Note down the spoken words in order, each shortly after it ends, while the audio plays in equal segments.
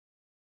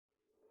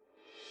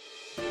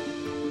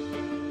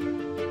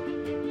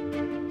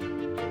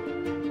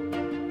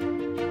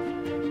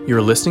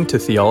You're listening to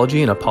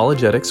Theology and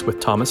Apologetics with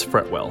Thomas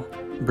Fretwell,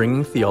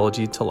 bringing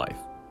theology to life.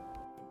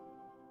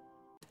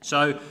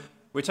 So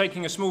we're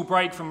taking a small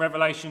break from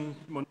Revelation,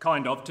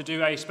 to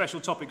do a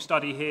special topic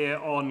study here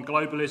on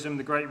globalism,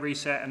 the Great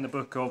Reset, and the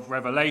book of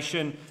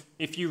Revelation.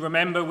 If you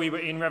remember, we were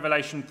in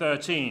Revelation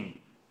 13.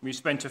 We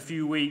spent a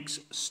few weeks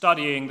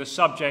studying the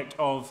subject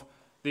of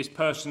this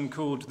person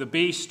called the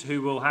Beast,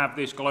 who will have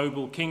this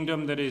global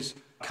kingdom that is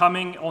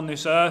coming on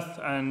this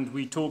earth, and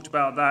we talked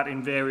about that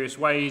in various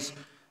ways.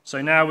 So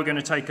now we're going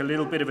to take a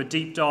little bit of a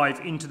deep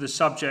dive into the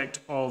subject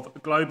of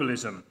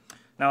globalism.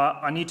 Now,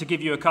 I need to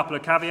give you a couple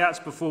of caveats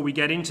before we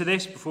get into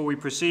this. Before we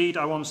proceed,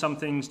 I want some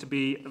things to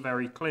be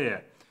very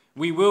clear.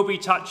 We will be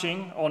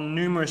touching on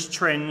numerous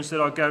trends that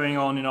are going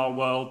on in our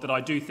world that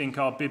I do think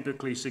are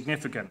biblically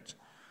significant.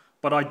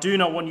 But I do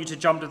not want you to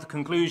jump to the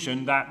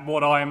conclusion that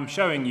what I am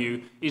showing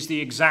you is the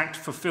exact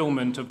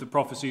fulfillment of the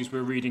prophecies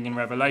we're reading in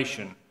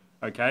Revelation.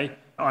 Okay?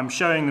 I'm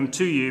showing them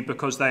to you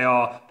because they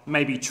are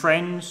maybe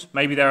trends,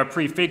 maybe they're a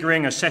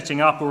prefiguring, a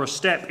setting up, or a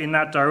step in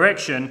that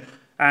direction,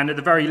 and at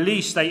the very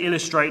least they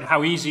illustrate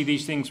how easy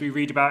these things we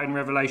read about in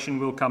Revelation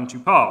will come to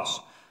pass,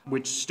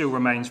 which still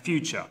remains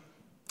future.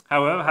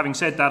 However, having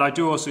said that, I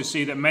do also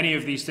see that many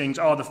of these things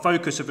are the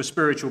focus of a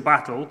spiritual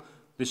battle,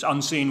 this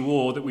unseen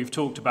war that we've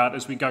talked about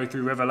as we go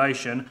through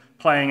Revelation,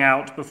 playing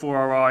out before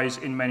our eyes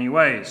in many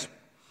ways.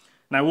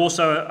 Now,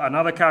 also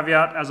another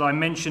caveat, as I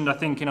mentioned, I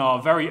think in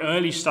our very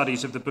early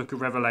studies of the book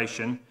of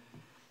Revelation,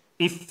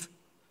 if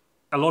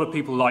a lot of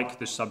people like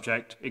this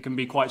subject, it can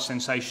be quite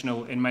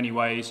sensational in many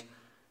ways.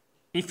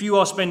 If you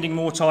are spending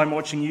more time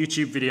watching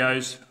YouTube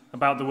videos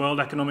about the World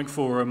Economic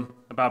Forum,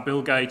 about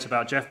Bill Gates,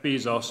 about Jeff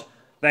Bezos,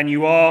 than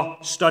you are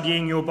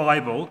studying your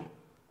Bible,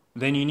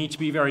 then you need to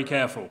be very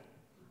careful.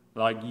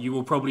 You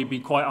will probably be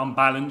quite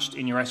unbalanced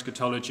in your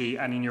eschatology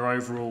and in your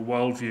overall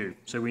worldview.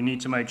 So we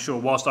need to make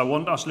sure, whilst I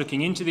want us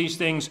looking into these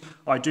things,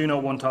 I do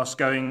not want us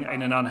going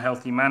in an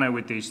unhealthy manner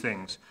with these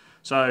things.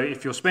 So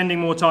if you're spending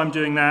more time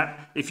doing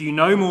that, if you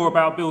know more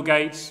about Bill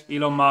Gates,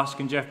 Elon Musk,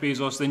 and Jeff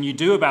Bezos than you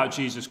do about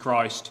Jesus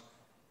Christ,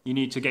 you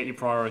need to get your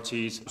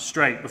priorities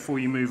straight before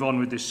you move on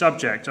with this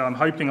subject. I'm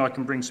hoping I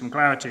can bring some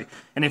clarity.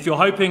 And if you're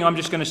hoping I'm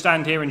just going to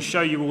stand here and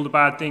show you all the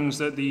bad things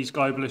that these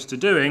globalists are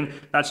doing,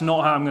 that's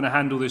not how I'm going to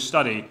handle this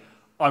study.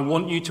 I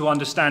want you to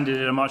understand it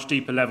at a much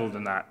deeper level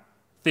than that,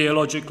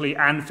 theologically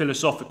and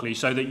philosophically,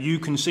 so that you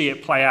can see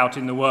it play out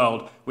in the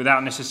world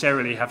without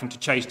necessarily having to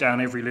chase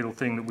down every little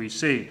thing that we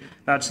see.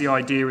 That's the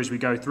idea as we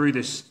go through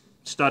this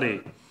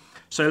study.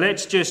 So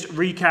let's just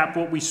recap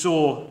what we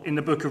saw in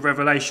the book of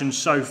Revelation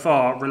so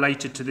far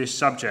related to this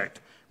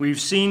subject.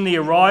 We've seen the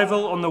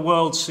arrival on the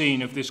world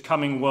scene of this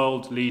coming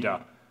world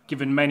leader,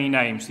 given many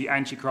names: the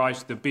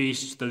Antichrist, the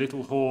Beast, the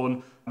Little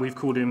Horn. We've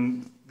called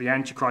him the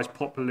Antichrist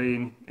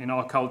popularly in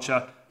our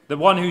culture. The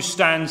one who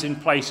stands in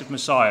place of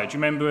Messiah. Do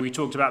you remember we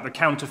talked about the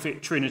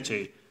counterfeit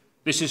Trinity?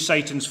 This is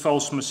Satan's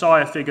false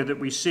Messiah figure that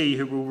we see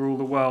who will rule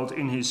the world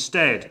in his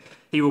stead.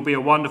 He will be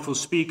a wonderful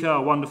speaker,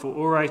 a wonderful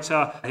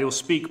orator. He'll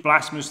speak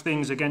blasphemous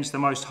things against the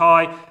Most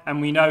High,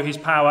 and we know his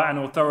power and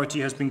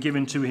authority has been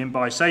given to him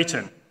by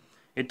Satan.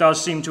 It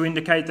does seem to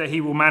indicate that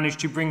he will manage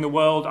to bring the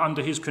world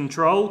under his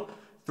control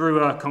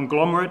through a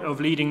conglomerate of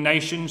leading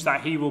nations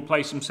that he will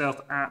place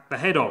himself at the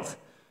head of.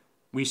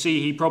 We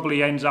see he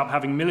probably ends up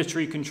having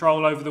military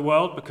control over the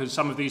world because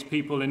some of these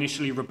people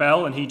initially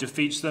rebel and he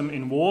defeats them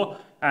in war,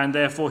 and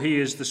therefore he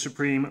is the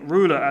supreme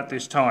ruler at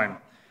this time.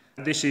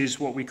 This is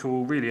what we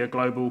call really a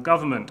global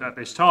government at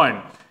this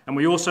time. And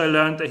we also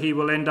learned that he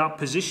will end up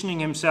positioning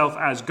himself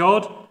as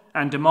God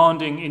and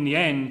demanding in the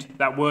end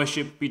that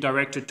worship be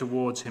directed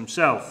towards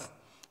himself.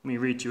 Let me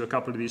read to you a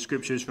couple of these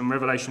scriptures from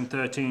Revelation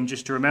 13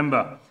 just to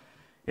remember.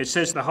 It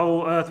says, "The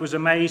whole earth was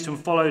amazed and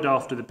followed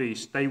after the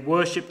beast. They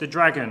worshipped the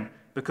dragon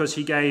because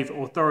he gave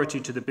authority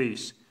to the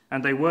beast.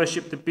 And they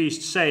worshipped the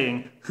beast,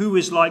 saying, 'Who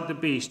is like the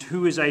beast?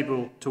 Who is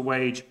able to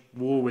wage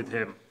war with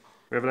him?'"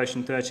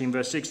 Revelation 13,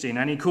 verse 16,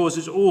 "And he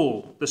causes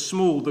all, the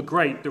small, the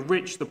great, the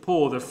rich, the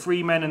poor, the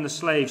free men and the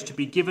slaves, to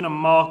be given a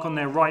mark on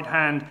their right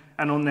hand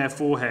and on their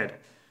forehead.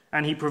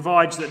 And he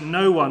provides that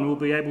no one will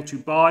be able to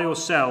buy or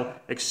sell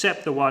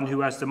except the one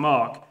who has the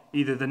mark,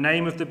 either the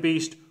name of the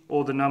beast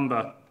or the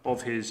number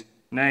of his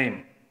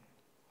name."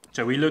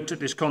 So we looked at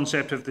this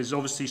concept of there's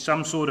obviously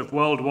some sort of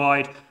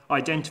worldwide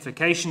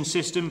identification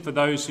system for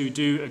those who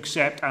do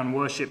accept and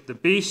worship the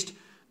beast.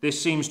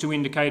 This seems to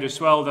indicate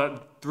as well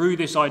that through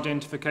this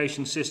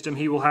identification system,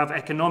 he will have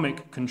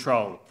economic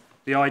control.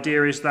 The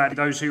idea is that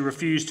those who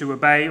refuse to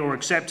obey or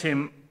accept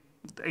him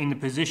in the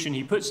position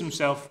he puts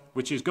himself,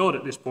 which is God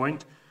at this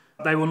point,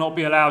 they will not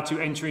be allowed to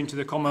enter into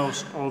the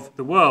commerce of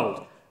the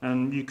world.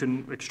 And you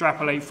can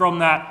extrapolate from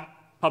that.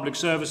 Public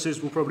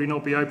services will probably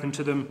not be open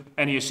to them,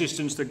 any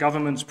assistance that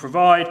governments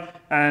provide.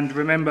 And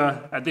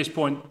remember, at this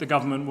point, the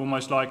government will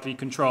most likely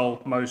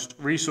control most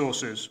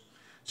resources.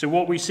 So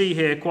what we see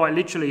here, quite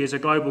literally, is a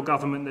global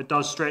government that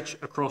does stretch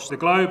across the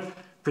globe,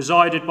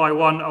 presided by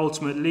one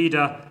ultimate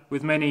leader,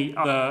 with many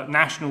other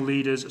national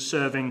leaders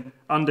serving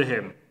under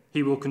him.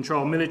 He will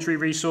control military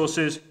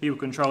resources, he will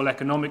control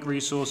economic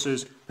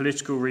resources,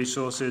 political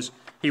resources,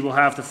 He will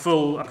have the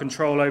full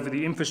control over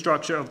the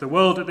infrastructure of the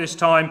world at this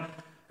time,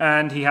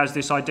 and he has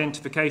this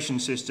identification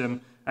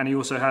system, and he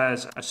also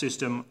has a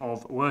system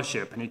of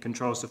worship, and he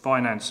controls the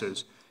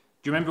finances.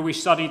 Do you remember we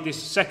studied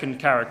this second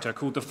character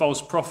called the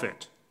false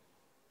prophet,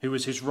 who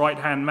was his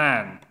right-hand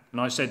man? And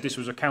I said this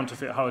was a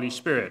counterfeit Holy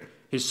Spirit.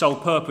 His sole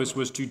purpose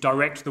was to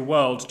direct the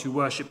world to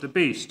worship the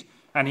beast.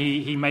 And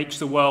he makes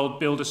the world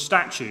build a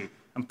statue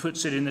and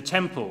puts it in the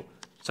temple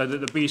so that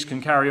the beast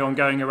can carry on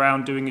going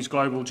around doing his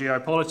global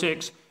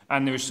geopolitics,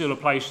 and there is still a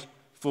place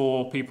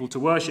for people to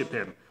worship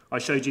him. I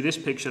showed you this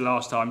picture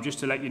last time just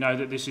to let you know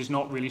that this is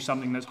not really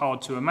something that's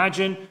hard to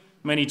imagine.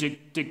 Many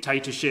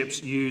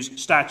dictatorships use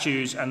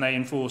statues and they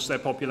enforce their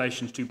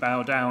populations to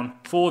bow down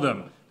for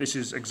them. This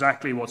is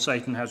exactly what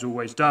Satan has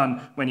always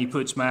done when he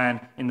puts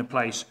man in the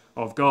place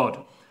of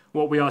God.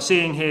 What we are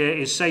seeing here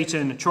is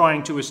Satan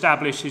trying to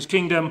establish his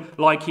kingdom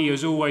like he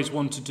has always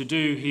wanted to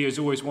do. He has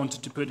always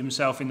wanted to put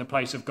himself in the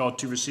place of God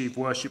to receive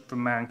worship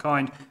from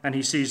mankind, and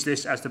he sees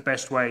this as the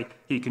best way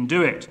he can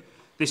do it.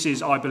 This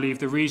is, I believe,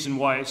 the reason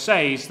why it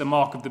says the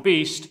mark of the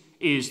beast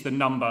is the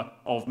number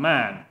of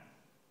man.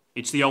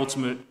 It's the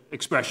ultimate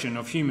expression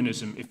of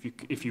humanism,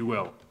 if you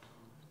will.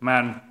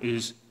 Man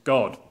is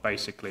God,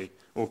 basically,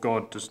 or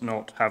God does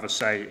not have a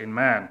say in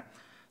man.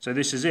 So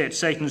this is it.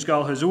 Satan's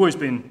goal has always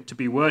been to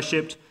be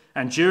worshipped,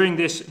 and during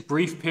this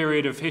brief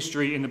period of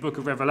history in the book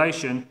of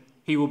Revelation,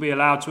 he will be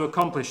allowed to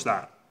accomplish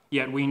that.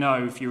 Yet we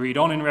know, if you read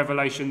on in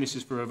Revelation, this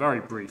is for a very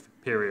brief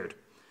period.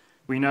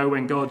 We know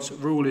when God's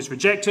rule is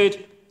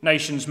rejected,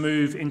 nations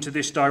move into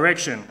this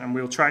direction, and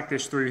we'll track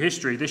this through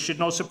history. This should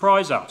not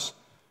surprise us.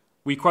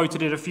 We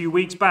quoted it a few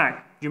weeks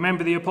back. Do you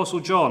remember the Apostle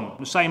John,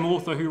 the same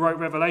author who wrote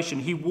Revelation?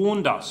 He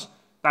warned us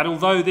that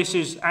although this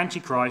is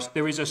Antichrist,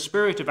 there is a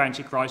spirit of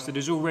Antichrist that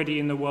is already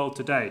in the world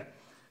today.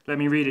 Let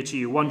me read it to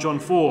you. 1 John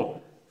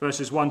 4,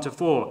 verses 1 to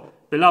 4.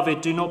 Beloved,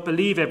 do not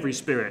believe every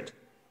spirit,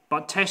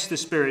 but test the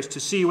spirits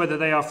to see whether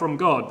they are from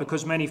God,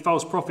 because many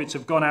false prophets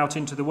have gone out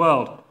into the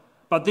world.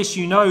 But this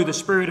you know, the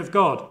Spirit of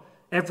God.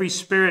 Every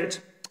spirit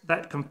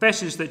that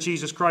confesses that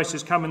Jesus Christ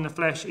has come in the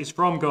flesh is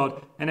from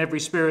God, and every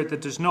spirit that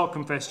does not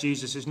confess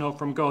Jesus is not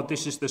from God.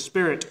 This is the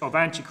spirit of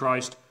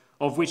Antichrist,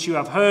 of which you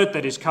have heard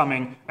that is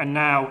coming, and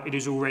now it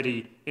is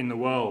already in the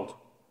world.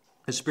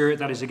 A spirit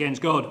that is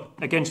against God,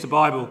 against the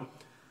Bible,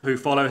 who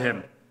follow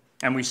him.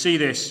 And we see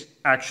this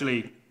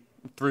actually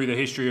through the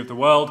history of the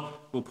world.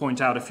 We'll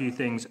point out a few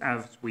things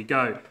as we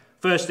go.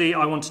 Firstly,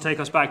 I want to take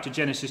us back to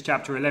Genesis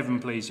chapter 11,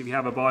 please. If you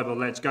have a Bible,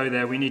 let's go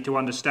there. We need to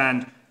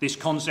understand this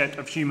concept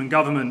of human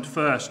government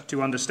first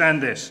to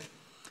understand this.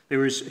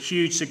 There is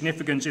huge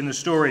significance in the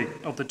story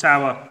of the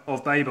Tower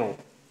of Babel.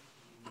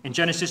 In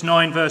Genesis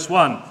 9, verse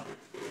 1,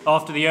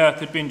 after the earth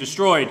had been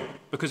destroyed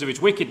because of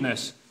its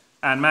wickedness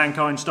and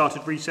mankind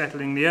started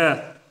resettling the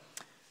earth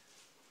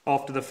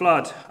after the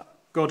flood,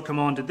 God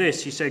commanded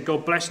this. He said,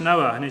 God blessed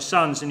Noah and his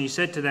sons, and he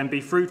said to them, be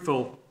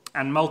fruitful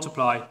and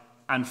multiply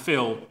and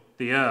fill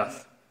the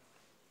earth.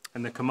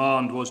 And the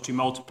command was to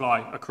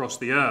multiply across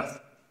the earth.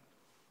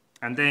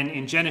 And then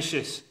in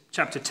Genesis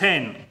chapter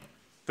 10,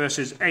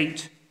 verses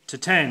 8 to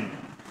 10,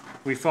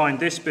 we find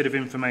this bit of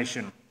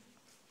information.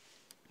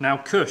 Now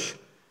Cush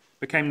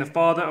became the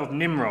father of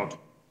Nimrod.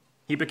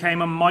 He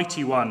became a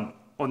mighty one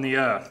on the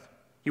earth.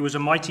 He was a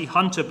mighty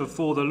hunter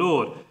before the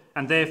Lord,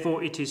 and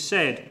therefore it is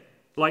said,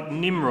 like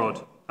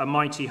Nimrod, a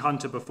mighty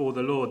hunter before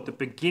the Lord, the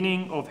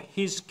beginning of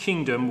his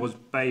kingdom was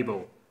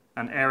Babel,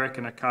 and Erech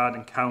and Akkad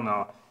and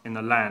Calneh in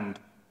the land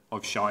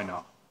of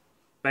Shinar.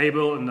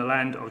 Babel and the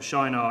land of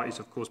Shinar is,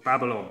 of course,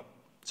 Babylon.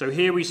 So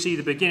here we see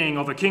the beginning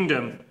of a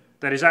kingdom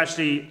that is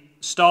actually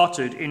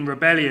started in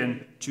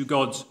rebellion to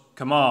God's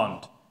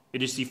command.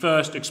 It is the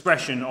first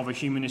expression of a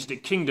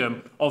humanistic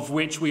kingdom, of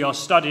which we are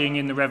studying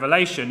in the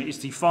Revelation is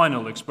the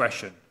final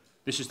expression.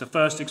 This is the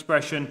first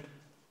expression.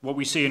 What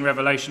we see in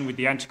Revelation with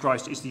the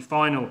Antichrist is the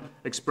final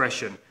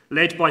expression,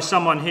 led by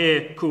someone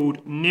here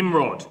called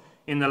Nimrod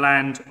in the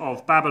land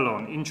of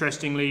Babylon.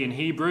 Interestingly, in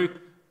Hebrew,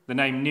 the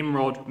name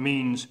Nimrod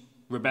means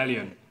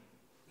rebellion.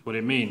 That's what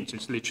it means.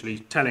 It's literally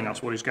telling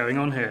us what is going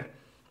on here.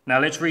 Now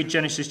let's read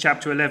Genesis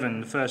chapter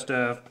 11, the first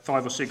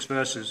 5 or 6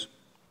 verses,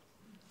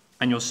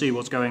 and you'll see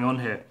what's going on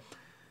here.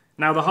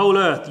 Now the whole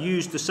earth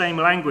used the same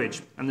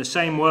language and the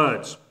same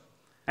words,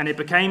 and it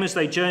became as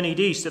they journeyed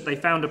east that they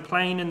found a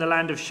plain in the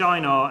land of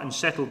Shinar and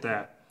settled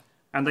there.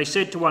 And they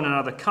said to one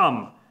another,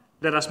 come,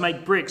 let us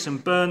make bricks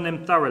and burn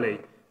them thoroughly.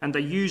 And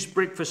they used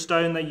brick for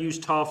stone, they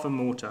used tar for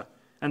mortar.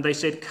 And they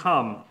said,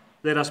 come,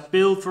 let us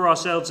build for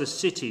ourselves a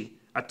city,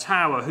 a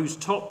tower whose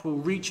top will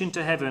reach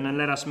into heaven, and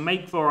let us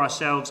make for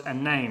ourselves a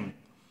name.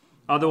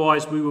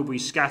 Otherwise we will be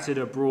scattered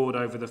abroad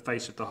over the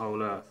face of the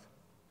whole earth.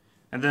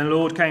 And then the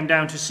Lord came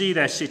down to see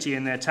their city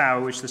and their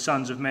tower, which the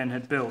sons of men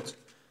had built.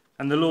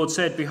 And the Lord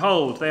said,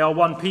 behold, they are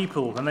one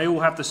people, and they all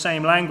have the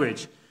same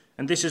language.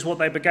 And this is what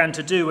they began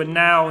to do, and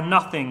now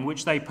nothing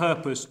which they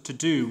purposed to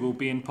do will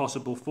be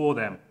impossible for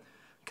them.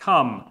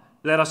 Come,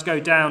 let us go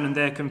down and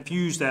there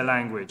confuse their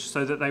language,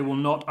 so that they will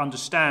not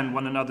understand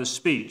one another's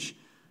speech.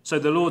 So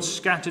the Lord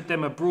scattered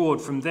them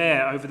abroad from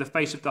there over the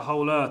face of the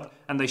whole earth,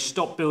 and they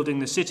stopped building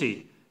the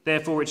city.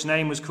 Therefore its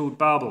name was called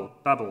Babel,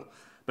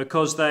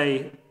 because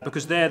there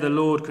the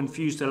Lord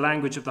confused the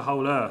language of the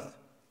whole earth,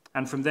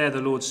 and from there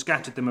the Lord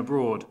scattered them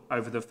abroad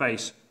over the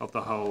face of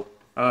the whole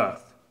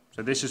earth.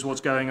 So this is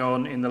what's going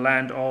on in the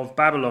land of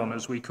Babylon,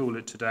 as we call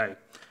it today.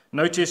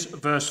 Notice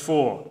verse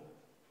 4.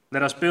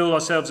 Let us build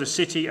ourselves a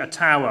city, a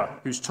tower,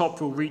 whose top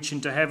will reach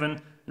into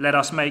heaven. Let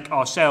us make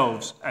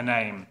ourselves a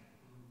name.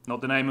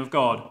 Not the name of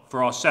God,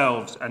 for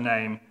ourselves a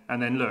name.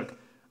 And then look,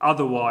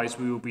 otherwise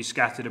we will be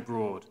scattered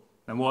abroad.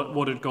 And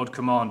what had God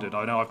commanded?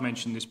 I know I've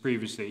mentioned this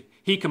previously.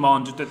 He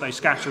commanded that they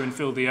scatter and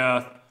fill the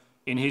earth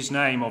in his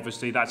name,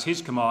 obviously. That's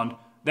his command.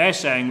 They're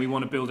saying we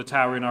want to build a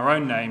tower in our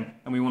own name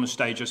and we want to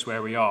stay just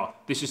where we are.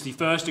 This is the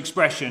first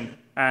expression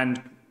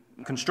and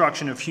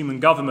construction of human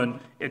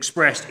government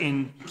expressed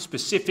in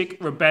specific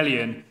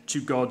rebellion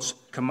to God's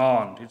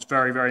command. It's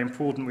very, very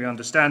important we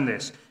understand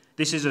this.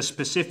 This is a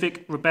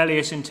specific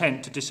rebellious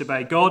intent to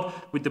disobey God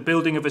with the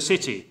building of a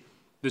city.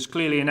 There's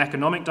clearly an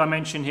economic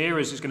dimension here,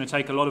 as it's going to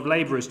take a lot of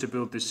labourers to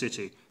build this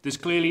city. There's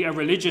clearly a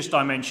religious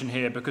dimension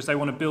here because they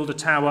want to build a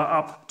tower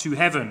up to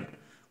heaven.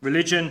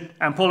 Religion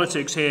and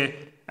politics here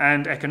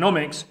and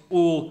economics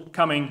all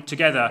coming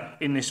together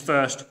in this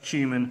first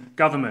human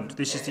government.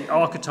 This is the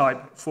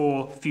archetype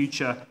for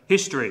future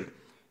history.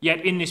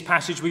 Yet in this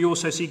passage we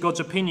also see God's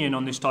opinion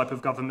on this type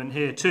of government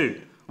here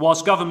too.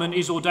 Whilst government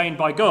is ordained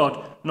by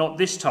God, not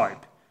this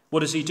type. What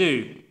does he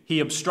do? He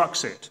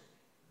obstructs it.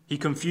 He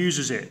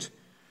confuses it.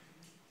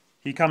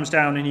 He comes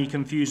down and he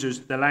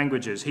confuses the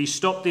languages. He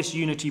stopped this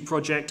unity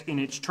project in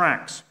its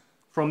tracks.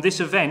 From this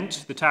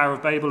event, the Tower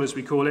of Babel as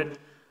we call it,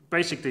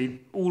 basically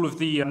all of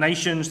the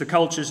nations, the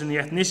cultures and the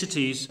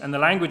ethnicities and the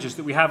languages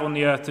that we have on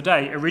the earth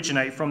today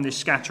originate from this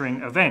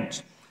scattering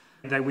event.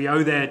 We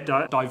owe their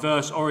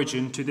diverse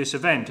origin to this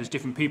event as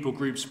different people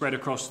groups spread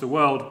across the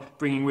world,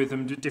 bringing with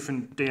them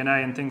different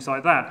DNA and things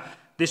like that.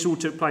 This all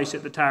took place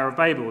at the Tower of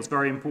Babel. It's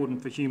very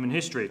important for human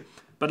history.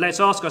 But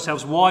let's ask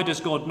ourselves, why does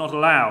God not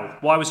allow?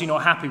 Why was he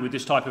not happy with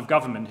this type of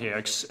government here?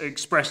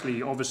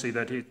 Expressly, obviously,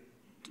 that it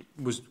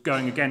was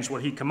going against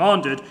what he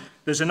commanded.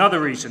 There's another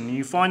reason.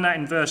 You find that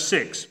in verse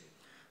 6.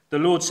 The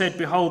Lord said,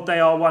 behold, they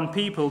are one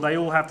people. They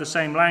all have the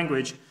same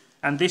language.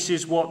 And this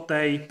is what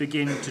they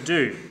begin to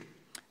do.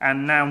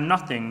 And now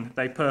nothing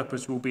they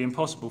purpose will be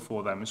impossible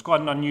for them. It's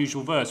quite an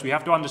unusual verse. We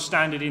have to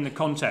understand it in the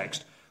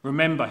context.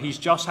 Remember, he's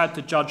just had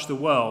to judge the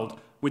world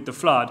with the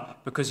flood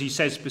because he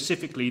says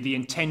specifically the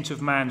intent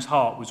of man's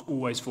heart was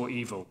always for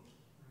evil.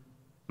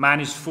 Man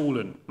is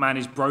fallen, man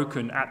is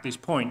broken at this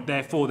point,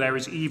 therefore there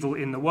is evil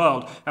in the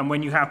world. And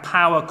when you have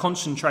power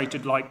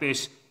concentrated like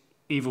this,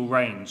 evil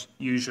reigns,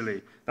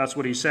 usually. That's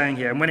what he's saying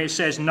here. And when it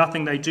says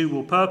nothing they do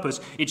will purpose,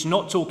 it's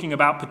not talking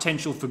about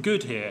potential for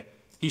good here.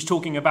 He's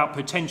talking about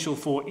potential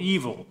for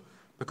evil.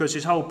 Because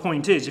his whole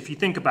point is, if you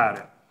think about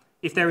it,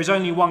 if there is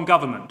only one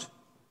government,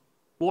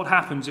 what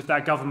happens if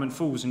that government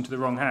falls into the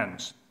wrong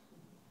hands?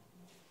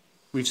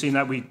 We've seen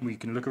that, we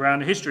can look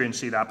around in history and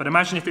see that. But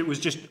imagine if it was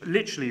just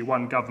literally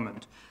one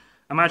government.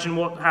 Imagine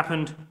what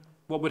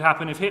would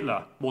happen if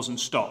Hitler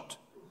wasn't stopped,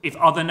 if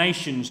other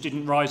nations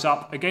didn't rise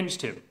up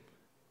against him.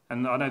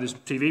 And I know there's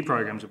TV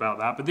programs about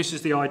that, but this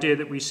is the idea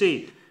that we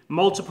see.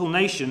 Multiple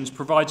nations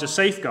provides a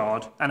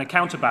safeguard and a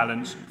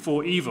counterbalance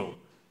for evil.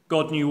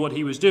 God knew what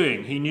he was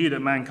doing. He knew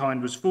that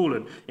mankind was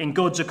fallen. In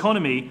God's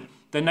economy,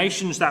 the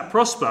nations that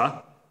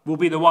prosper will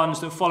be the ones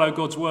that follow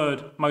God's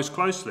word most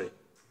closely.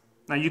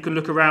 Now, you can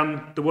look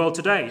around the world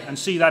today and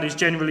see that is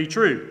generally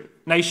true.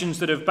 Nations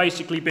that have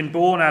basically been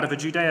born out of a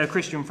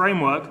Judeo-Christian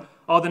framework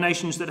are the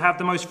nations that have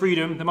the most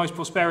freedom, the most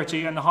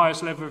prosperity, and the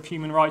highest level of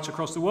human rights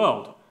across the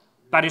world.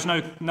 That is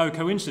no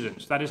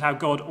coincidence. That is how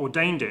God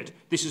ordained it.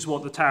 This is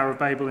what the Tower of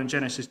Babel in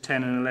Genesis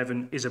 10 and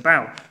 11 is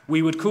about.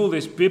 We would call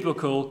this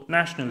biblical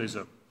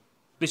nationalism.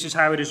 This is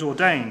how it is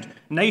ordained.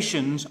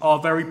 Nations are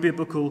very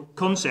biblical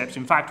concepts.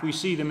 In fact, we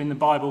see them in the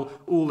Bible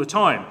all the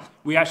time.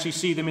 We actually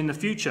see them in the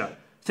future.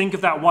 Think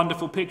of that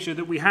wonderful picture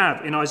that we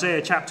have in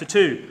Isaiah chapter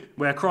 2,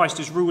 where Christ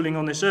is ruling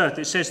on this earth.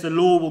 It says the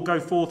law will go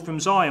forth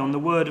from Zion, the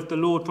word of the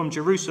Lord from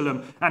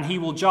Jerusalem, and he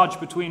will judge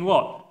between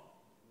what?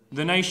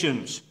 The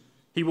nations.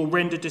 He will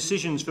render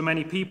decisions for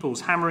many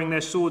peoples, hammering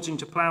their swords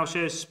into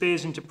plowshares,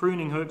 spears into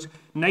pruning hooks.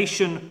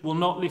 Nation will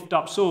not lift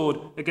up sword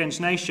against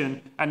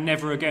nation, and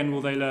never again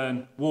will they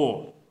learn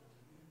war.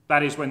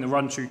 That is when the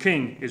one true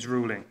king is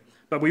ruling.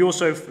 But we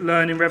also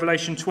learn in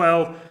Revelation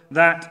 12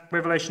 that,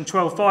 Revelation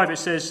 12:5, it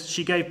says,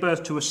 she gave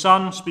birth to a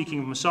son, speaking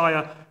of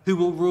Messiah, who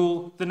will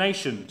rule the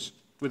nations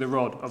with a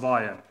rod of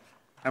iron.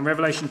 And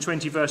Revelation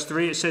 20 verse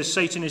 3, it says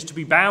Satan is to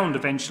be bound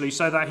eventually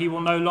so that he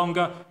will no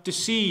longer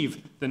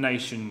deceive the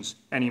nations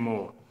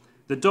anymore.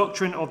 The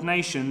doctrine of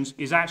nations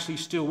is actually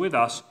still with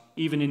us,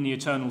 even in the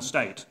eternal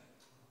state.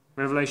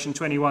 Revelation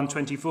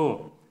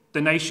 21:24,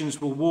 the nations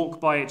will walk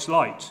by its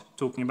light,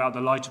 talking about the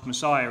light of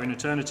Messiah in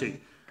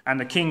eternity. And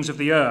the kings of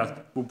the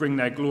earth will bring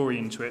their glory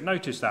into it.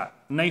 Notice that.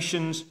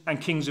 Nations and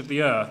kings of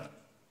the earth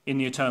in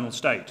the eternal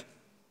state.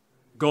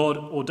 God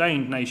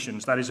ordained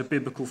nations. That is a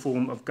biblical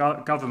form of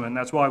government.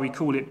 That's why we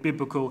call it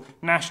biblical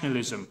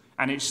nationalism.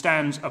 And it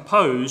stands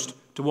opposed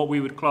to what we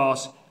would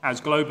class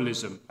as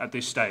globalism at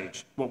this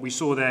stage, what we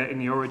saw there in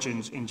the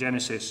origins in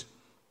Genesis.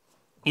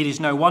 It is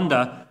no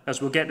wonder,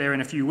 as we'll get there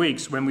in a few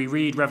weeks, when we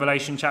read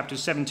Revelation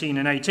chapters 17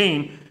 and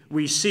 18,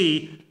 we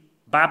see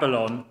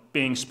Babylon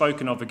being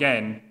spoken of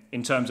again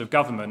in terms of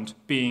government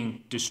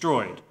being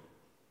destroyed.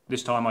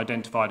 This time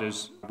identified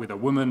as with a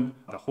woman,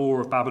 the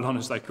whore of Babylon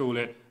as they call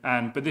it,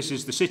 but this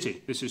is the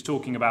city. This is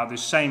talking about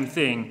this same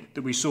thing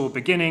that we saw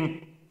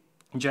beginning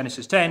in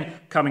Genesis 10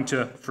 coming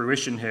to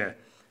fruition here.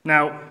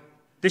 Now,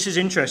 this is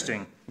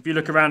interesting if you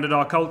look around at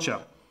our culture,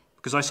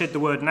 because I said the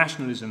word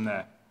nationalism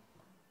there.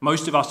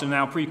 Most of us are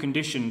now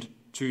preconditioned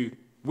to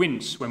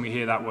wince when we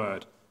hear that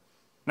word.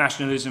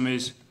 Nationalism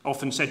is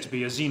often said to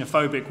be a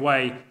xenophobic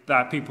way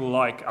that people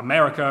like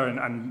America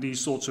and these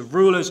sorts of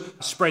rulers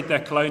spread their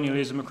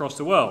colonialism across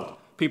the world.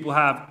 People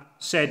have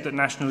said that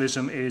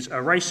nationalism is a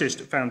racist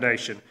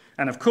foundation.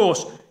 And of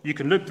course, you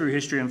can look through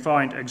history and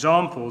find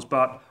examples,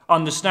 but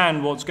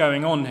understand what's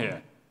going on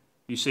here.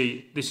 You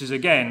see, this is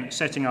again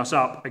setting us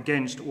up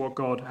against what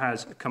God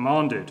has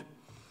commanded.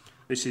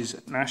 This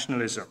is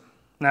nationalism.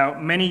 Now,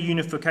 many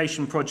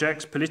unification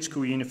projects,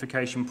 political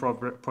unification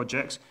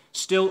projects,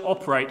 still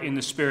operate in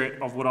the spirit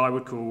of what I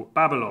would call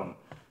Babylon.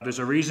 There's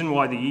a reason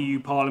why the EU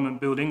Parliament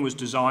building was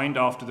designed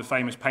after the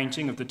famous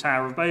painting of the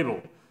Tower of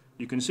Babel.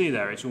 You can see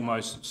there, it's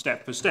almost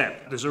step for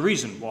step. There's a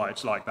reason why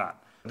it's like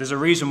that. There's a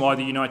reason why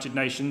the United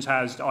Nations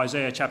has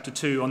Isaiah chapter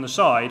 2 on the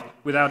side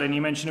without any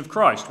mention of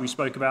Christ. We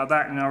spoke about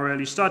that in our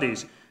early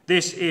studies.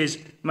 This is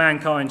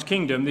mankind's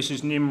kingdom. This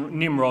is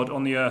Nimrod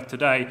on the earth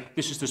today.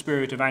 This is the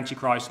spirit of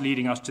Antichrist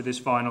leading us to this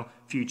final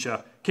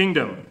future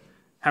kingdom.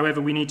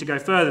 However, we need to go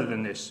further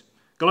than this.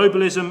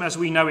 Globalism, as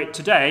we know it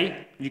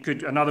today,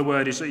 another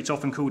word is it's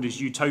often called as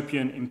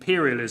utopian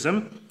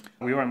imperialism.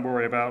 We won't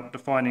worry about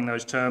defining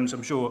those terms.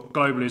 I'm sure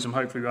globalism,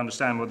 hopefully we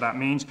understand what that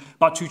means.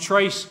 But to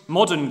trace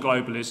modern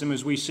globalism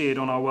as we see it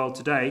on our world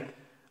today,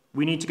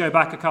 we need to go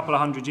back a couple of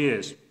hundred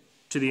years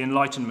to the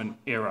Enlightenment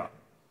era.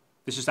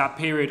 This is that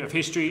period of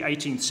history,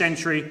 18th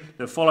century,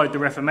 that followed the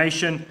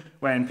Reformation,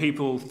 when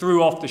people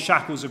threw off the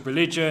shackles of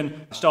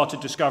religion,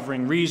 started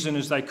discovering reason,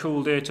 as they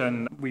called it,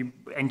 and we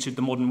entered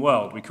the modern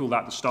world. We call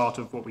that the start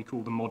of what we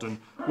call the modern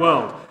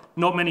world.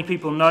 Not many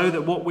people know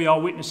that what we are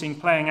witnessing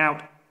playing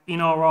out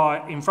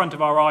in front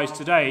of our eyes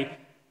today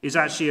is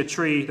actually a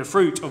tree, the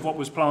fruit of what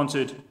was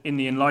planted in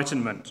the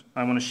Enlightenment.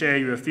 I want to share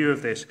you a few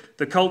of this.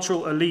 The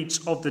cultural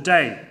elites of the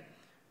day.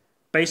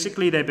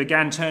 Basically, they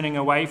began turning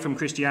away from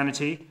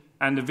Christianity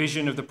and the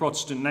vision of the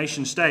Protestant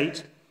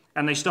nation-state,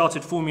 and they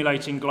started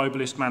formulating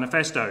globalist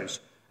manifestos.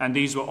 And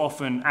these were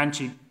often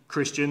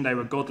anti-Christian, they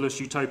were godless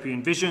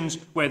utopian visions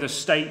where the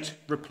state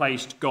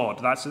replaced God.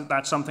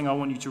 That's something I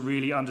want you to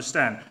really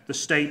understand. The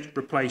state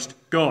replaced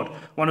God.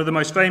 One of the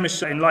most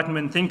famous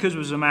Enlightenment thinkers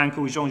was a man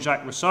called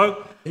Jean-Jacques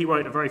Rousseau. He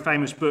wrote a very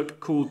famous book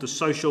called The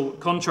Social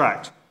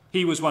Contract.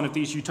 He was one of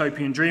these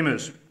utopian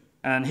dreamers,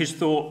 and his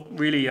thought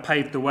really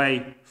paved the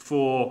way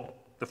for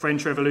the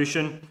French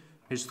Revolution.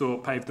 His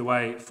thought paved the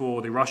way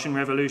for the Russian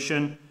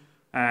Revolution,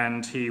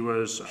 and he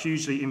was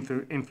hugely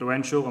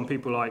influential on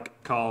people like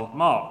Karl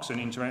Marx, an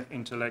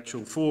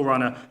intellectual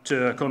forerunner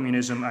to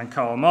communism and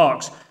Karl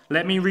Marx.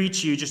 Let me read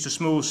to you just a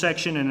small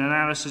section, an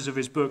analysis of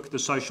his book, The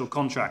Social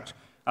Contract.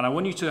 And I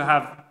want you to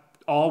have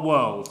our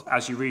world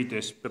as you read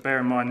this, but bear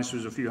in mind this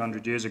was a few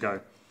hundred years ago.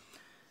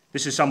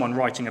 This is someone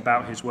writing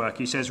about his work.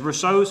 He says,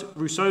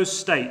 Rousseau's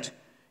state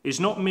is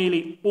not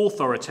merely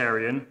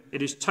authoritarian,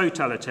 it is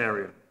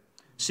totalitarian,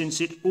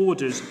 since it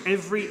orders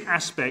every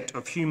aspect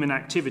of human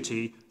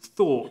activity,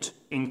 thought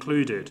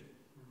included.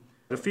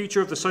 The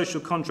future of the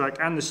social contract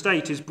and the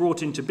state is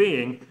brought into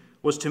being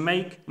was to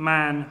make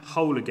man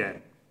whole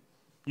again.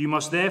 You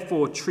must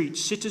therefore treat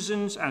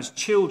citizens as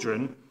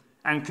children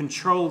and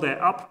control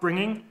their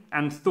upbringing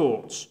and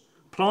thoughts,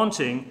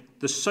 planting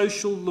the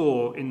social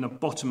law in the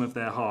bottom of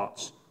their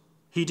hearts.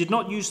 He did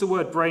not use the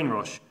word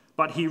brainwash,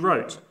 but he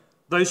wrote,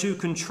 those who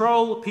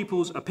control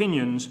people's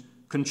opinions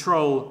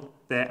control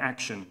their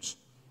actions.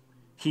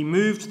 He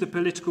moved the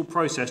political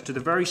process to the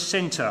very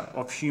centre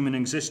of human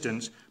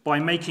existence by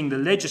making the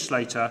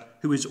legislator,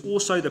 who is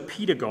also the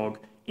pedagogue,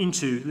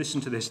 into,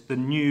 listen to this, the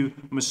new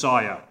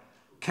Messiah,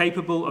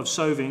 capable of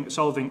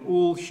solving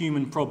all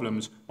human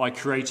problems by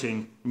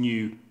creating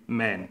new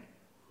men.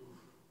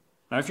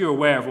 Now, if you're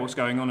aware of what's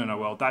going on in our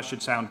world, that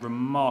should sound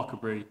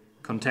remarkably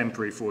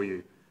contemporary for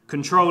you.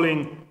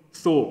 Controlling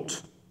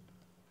thought.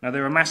 Now,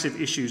 there are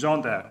massive issues,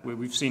 aren't there?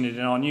 We've seen it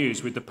in our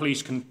news with the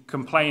police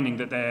complaining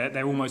that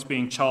they're almost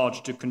being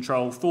charged to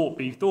control thought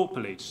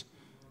police.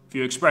 If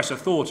you express a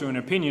thought or an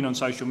opinion on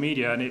social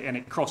media and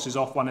it crosses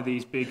off one of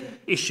these big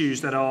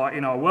issues that are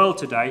in our world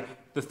today,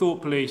 the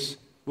thought police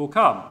will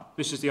come.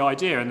 This is the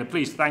idea, and the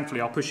police, thankfully,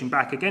 are pushing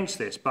back against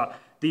this, but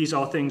these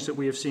are things that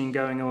we have seen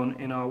going on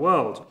in our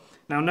world.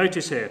 Now,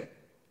 notice here,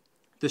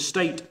 the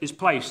state is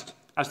placed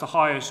as the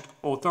highest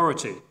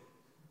authority.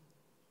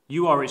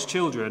 You are its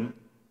children,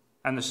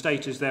 and the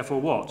state is therefore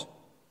what?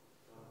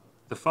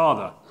 The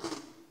Father.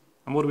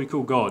 And what do we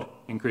call God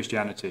in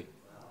Christianity?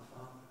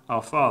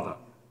 Our Father.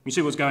 You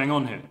see what's going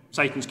on here?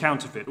 Satan's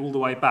counterfeit all the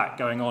way back,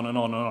 going on and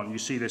on and on. You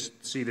see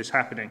this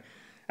happening.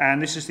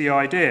 And this is the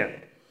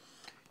idea.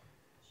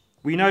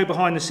 We know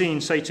behind the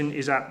scenes Satan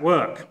is at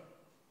work.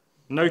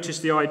 Notice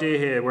the idea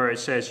here where it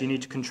says you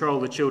need to control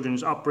the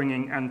children's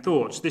upbringing and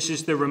thoughts. This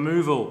is the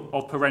removal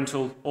of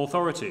parental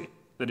authority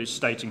that is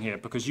stating here,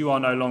 because you are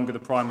no longer the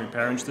primary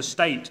parents. The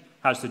state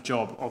has the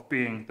job of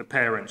being the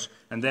parents,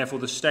 and therefore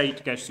the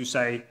state gets to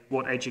say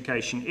what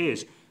education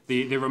is.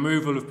 The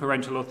removal of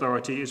parental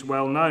authority is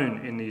well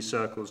known in these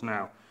circles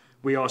now.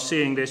 We are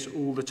seeing this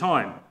all the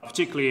time,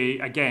 particularly,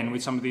 again,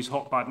 with some of these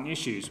hot-button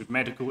issues, with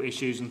medical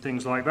issues and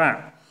things like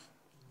that.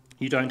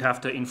 You don't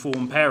have to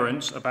inform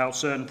parents about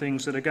certain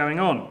things that are going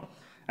on.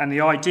 And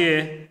the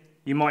idea,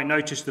 you might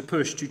notice the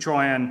push to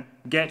try and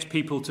get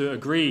people to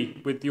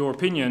agree with your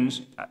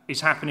opinions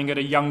is happening at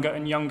a younger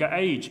and younger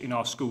age in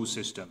our school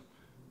system.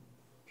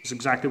 It's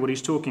exactly what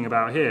he's talking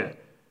about here.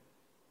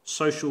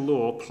 Social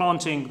law,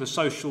 planting the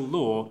social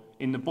law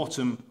in the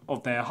bottom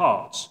of their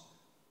hearts.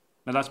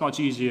 Now that's much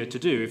easier to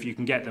do if you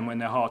can get them when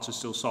their hearts are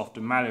still soft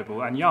and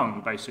malleable and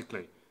young,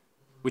 basically.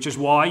 Which is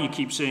why you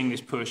keep seeing this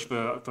push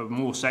for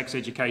more sex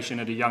education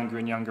at a younger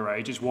and younger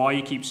age. It's why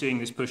you keep seeing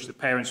this push that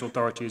parents'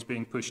 authority is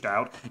being pushed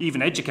out.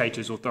 Even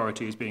educators'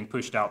 authority is being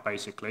pushed out,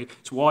 basically.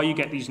 It's why you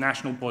get these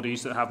national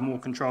bodies that have more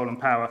control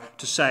and power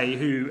to say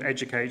who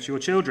educates your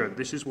children.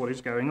 This is what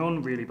is going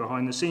on really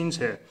behind the scenes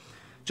here.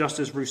 Just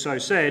as Rousseau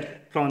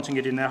said, planting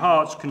it in their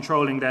hearts,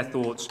 controlling their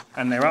thoughts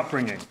and their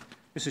upbringing.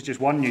 This is just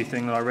one new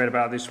thing that I read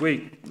about this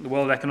week. The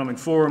World Economic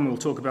Forum, we'll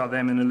talk about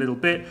them in a little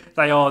bit.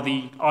 They are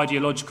the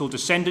ideological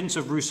descendants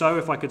of Rousseau,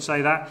 if I could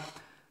say that.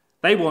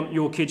 They want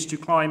your kids to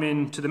climb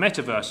into the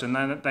metaverse,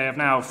 and they have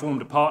now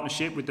formed a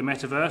partnership with the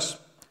metaverse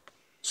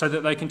so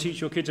that they can teach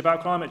your kids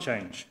about climate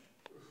change.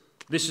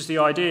 This is the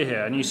idea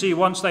here. And you see,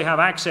 once they have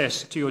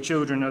access to your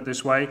children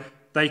this way,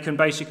 they can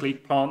basically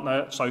plant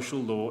the social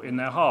law in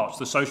their hearts.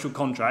 The social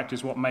contract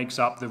is what makes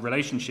up the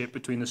relationship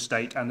between the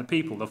state and the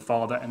people, the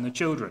father and the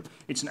children.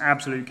 It's an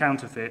absolute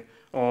counterfeit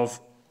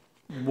of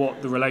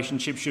what the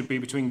relationship should be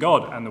between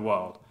God and the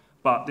world.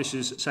 But this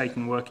is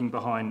Satan working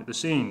behind the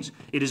scenes.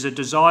 It is a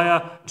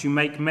desire to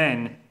make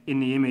men in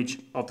the image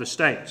of the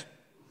state.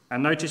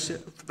 And notice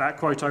that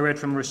quote I read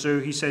from Rousseau.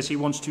 He says he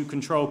wants to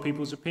control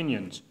people's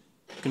opinions,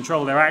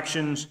 control their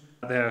actions,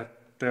 their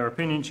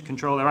opinions,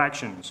 control their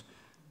actions.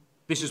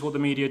 This is what the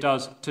media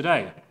does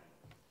today.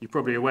 You're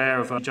probably aware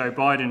of Joe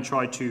Biden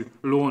tried to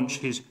launch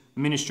his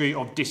Ministry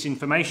of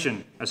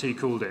Disinformation, as he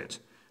called it.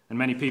 And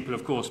many people,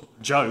 of course,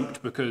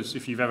 joked, because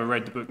if you've ever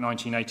read the book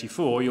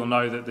 1984, you'll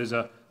know that there's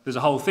a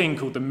whole thing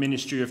called the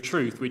Ministry of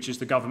Truth, which is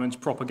the government's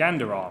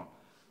propaganda arm.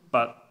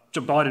 But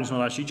Joe Biden's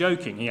not actually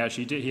joking. He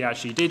actually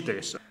did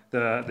this,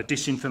 the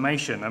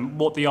disinformation. And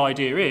what the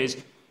idea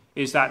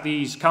is that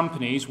these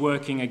companies,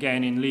 working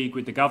again in league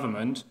with the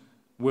government,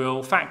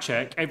 will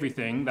fact-check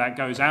everything that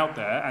goes out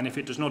there, and if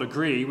it does not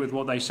agree with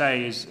what they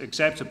say is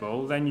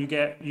acceptable, then you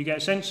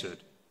get censored.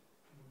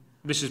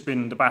 This has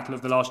been the battle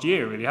of the last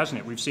year, really, hasn't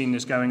it? We've seen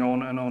this going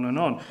on and on and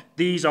on.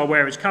 These are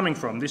where it's coming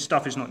from. This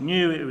stuff is not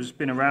new. It has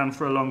been around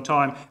for a long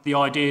time. The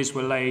ideas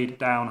were laid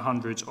down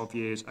hundreds of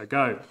years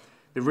ago.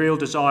 The real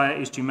desire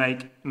is to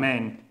make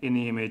men in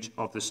the image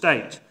of the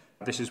state.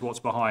 This is what's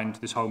behind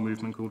this whole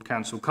movement called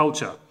cancel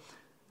culture.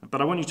 But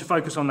I want you to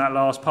focus on that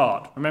last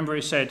part. Remember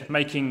it said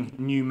making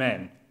new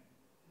men.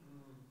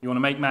 You want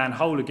to make man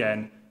whole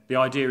again. The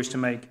idea is to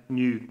make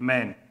new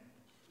men.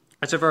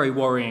 That's a very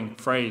worrying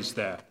phrase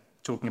there,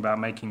 talking about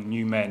making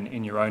new men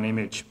in your own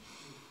image.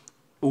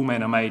 All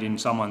men are made in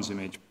someone's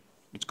image.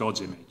 It's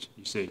God's image,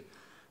 you see.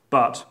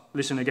 But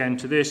listen again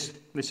to this.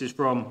 This is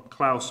from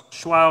Klaus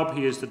Schwab.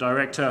 He is the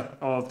director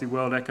of the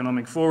World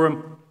Economic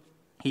Forum.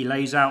 He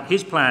lays out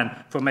his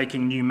plan for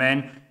making new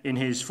men in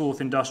his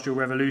fourth industrial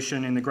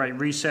revolution in the Great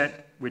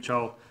Reset, which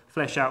I'll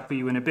flesh out for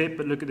you in a bit,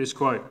 but look at this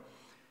quote.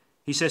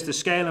 He says, the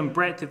scale and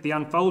breadth of the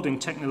unfolding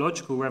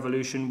technological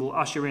revolution will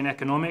usher in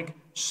economic,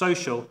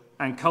 social,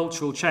 and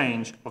cultural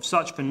change of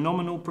such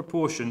phenomenal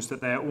proportions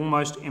that they are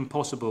almost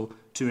impossible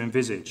to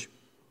envisage.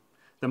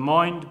 The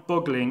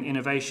mind-boggling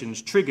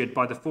innovations triggered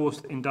by the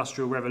fourth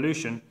industrial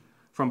revolution,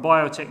 from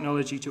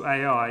biotechnology to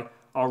AI,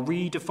 are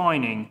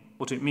redefining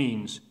what it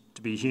means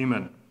to be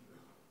human.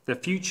 The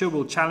future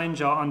will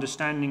challenge our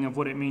understanding of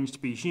what it means to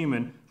be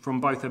human from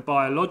both a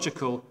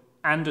biological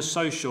and a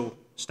social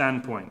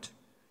standpoint.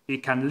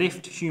 It can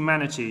lift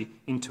humanity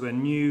into a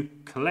new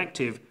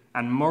collective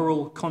and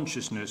moral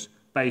consciousness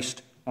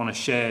based on a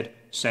shared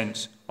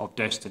sense of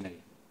destiny.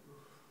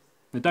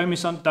 Now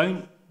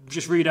don't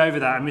just read over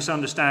that and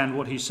misunderstand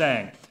what he's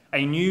saying.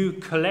 A new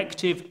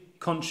collective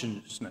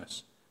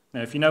consciousness.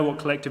 Now, if you know what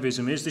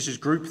collectivism is, this is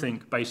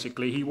groupthink,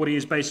 basically. What he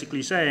is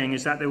basically saying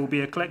is that there will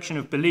be a collection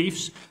of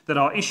beliefs that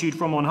are issued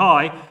from on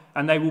high,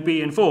 and they will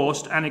be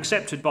enforced and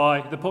accepted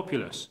by the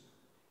populace,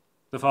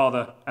 the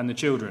father and the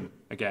children,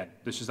 again.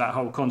 This is that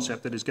whole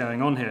concept that is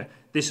going on here.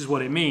 This is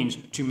what it means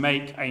to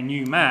make a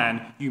new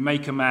man. You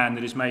make a man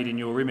that is made in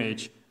your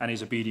image and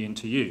is obedient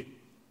to you.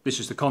 This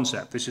is the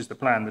concept, this is the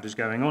plan that is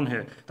going on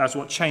here. That's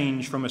what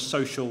change from a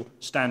social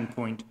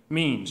standpoint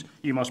means.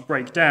 You must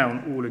break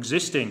down all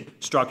existing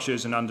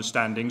structures and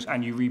understandings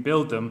and you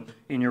rebuild them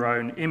in your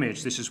own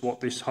image. This is what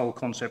this whole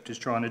concept is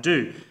trying to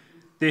do.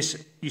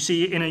 This, you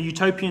see, in a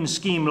utopian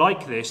scheme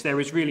like this,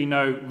 there is really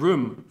no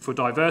room for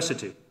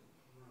diversity.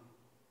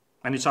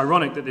 And it's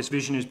ironic that this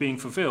vision is being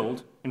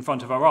fulfilled in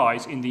front of our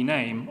eyes in the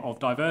name of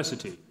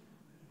diversity.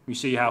 You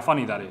see how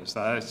funny that is.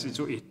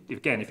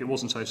 Again, if it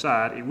wasn't so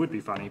sad, it would be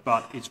funny,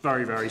 but it's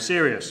very, very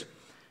serious.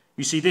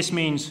 You see, this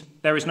means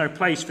there is no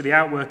place for the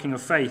outworking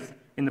of faith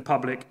in the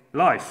public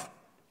life,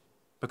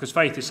 because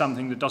faith is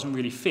something that doesn't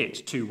really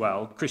fit too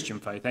well, Christian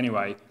faith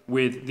anyway,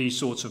 with these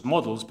sorts of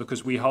models,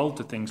 because we hold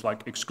to things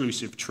like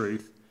exclusive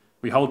truth,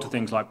 we hold to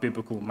things like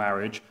biblical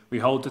marriage, we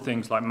hold to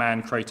things like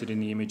man created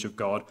in the image of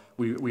God,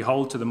 we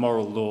hold to the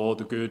moral law,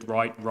 the good,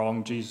 right,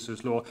 wrong,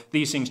 Jesus' law.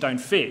 These things don't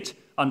fit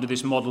under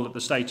this model that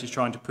the state is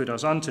trying to put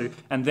us onto,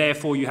 and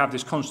therefore you have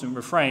this constant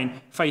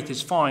refrain, faith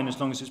is fine as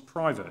long as it's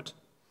private.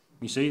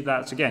 You see,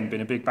 that's again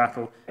been a big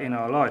battle in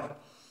our life.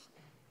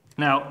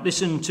 Now,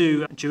 listen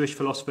to Jewish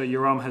philosopher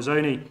Yoram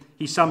Hazony.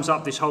 He sums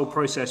up this whole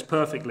process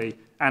perfectly,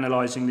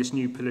 analysing this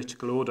new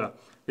political order.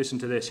 Listen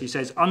to this. He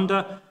says,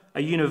 under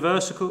a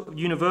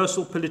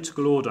universal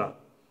political order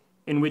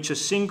in which a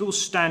single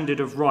standard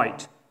of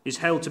right is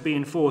held to be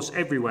in force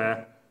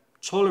everywhere,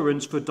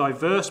 tolerance for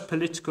diverse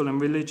political and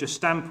religious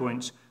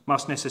standpoints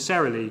must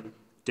necessarily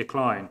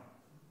decline.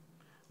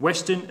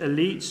 Western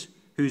elites,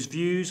 whose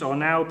views are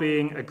now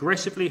being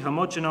aggressively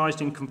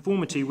homogenized in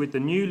conformity with the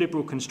new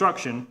liberal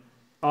construction,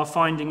 are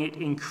finding it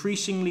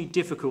increasingly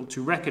difficult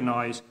to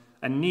recognize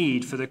a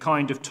need for the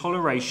kind of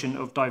toleration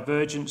of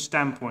divergent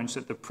standpoints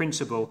that the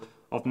principle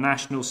of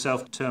national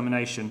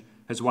self-determination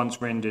has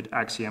once rendered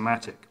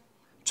axiomatic.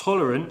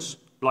 Tolerance,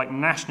 like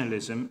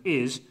nationalism,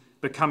 is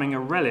becoming a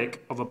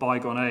relic of a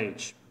bygone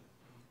age.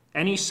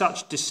 Any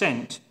such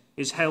dissent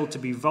is held to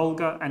be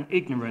vulgar and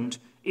ignorant,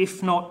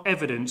 if not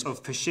evidence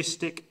of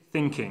fascistic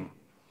thinking.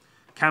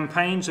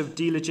 Campaigns of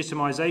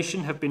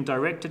delegitimization have been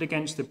directed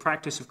against the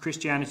practice of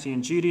Christianity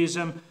and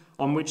Judaism,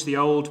 on which the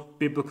old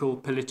biblical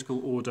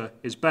political order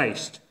is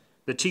based.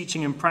 The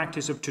teaching and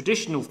practice of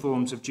traditional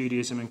forms of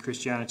Judaism and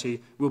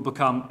Christianity will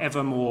become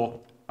ever more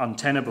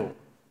untenable.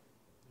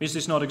 Is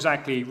this not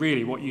exactly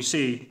really what you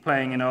see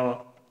playing in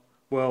our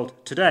world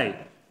today?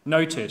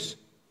 Notice,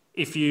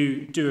 if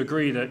you do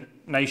agree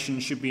that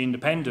nations should be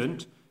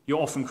independent,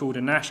 you're often called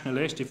a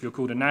nationalist. If you're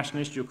called a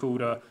nationalist, you're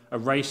called a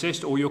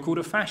racist, or you're called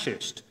a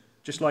fascist.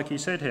 Just like he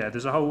said here,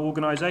 there's a whole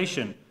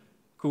organisation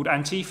called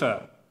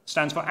Antifa,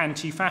 stands for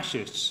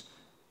anti-fascists.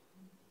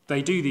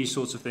 They do these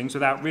sorts of things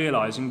without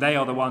realising they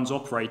are the ones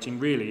operating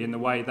really in the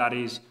way that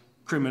is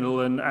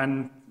criminal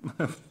and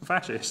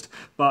fascist.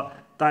 But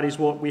that is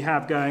what we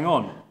have going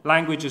on.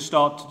 Language has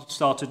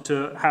started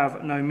to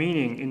have no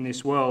meaning in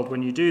this world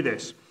when you do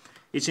this.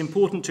 It's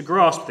important to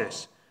grasp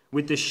this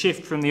with this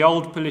shift from the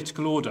old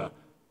political order,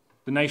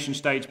 the nation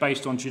states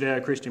based on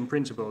Judeo-Christian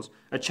principles.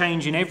 A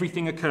change in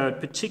everything occurred,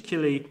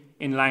 particularly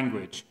in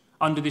language.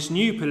 Under this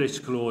new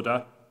political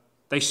order,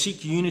 they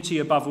seek unity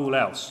above all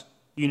else.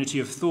 Unity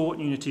of thought,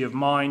 unity of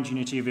mind,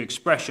 unity of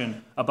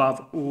expression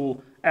above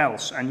all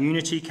else. And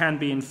unity can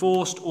be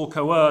enforced or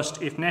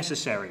coerced if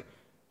necessary.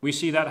 We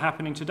see that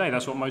happening today.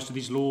 That's what most of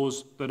these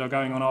laws that are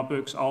going on our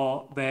books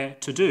are there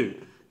to do,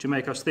 to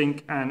make us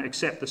think and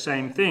accept the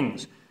same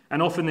things.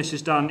 And often this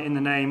is done in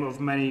the name of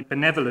many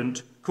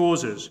benevolent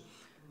causes.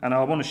 And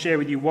I want to share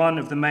with you one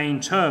of the main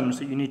terms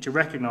that you need to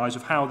recognise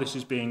of how this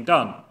is being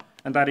done,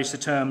 and that is the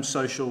term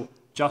social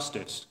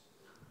justice.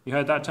 You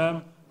heard that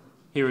term?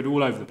 Hear it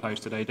all over the place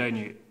today, don't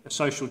you? A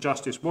social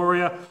justice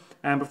warrior.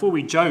 And before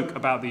we joke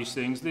about these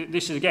things,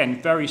 this is,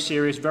 again, very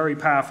serious, very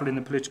powerful in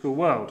the political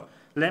world.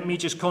 Let me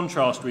just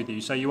contrast with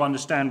you so you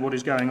understand what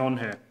is going on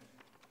here.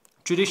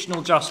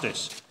 Traditional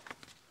justice.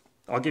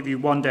 I'll give you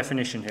one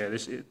definition here.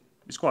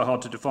 It's quite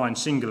hard to define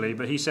singly,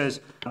 but he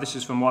says, this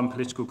is from one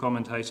political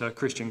commentator, a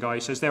Christian guy,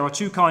 he says, there are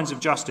two kinds of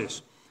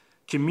justice.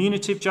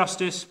 Commutative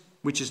justice,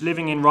 which is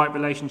living in right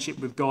relationship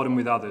with God and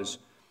with others.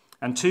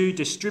 And two,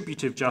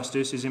 distributive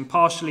justice is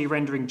impartially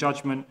rendering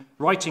judgment,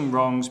 righting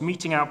wrongs,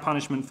 meting out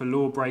punishment for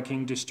law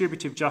breaking.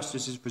 Distributive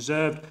justice is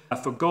preserved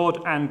for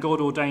God and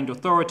God-ordained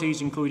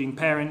authorities, including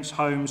parents,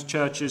 homes,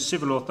 churches,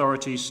 civil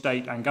authorities,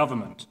 state and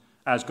government,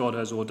 as God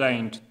has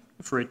ordained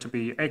for it to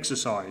be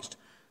exercised.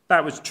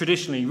 That was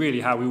traditionally really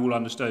how we all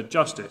understood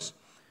justice.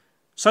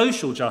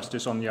 Social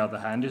justice, on the other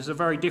hand, is a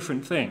very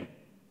different thing.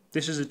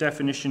 This is a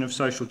definition of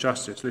social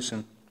justice.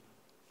 Listen.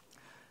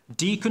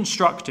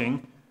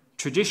 Deconstructing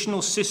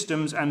traditional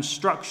systems and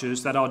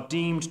structures that are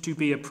deemed to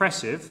be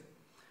oppressive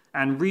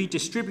and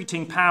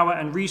redistributing power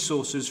and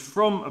resources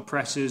from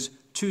oppressors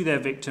to their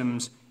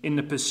victims in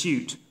the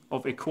pursuit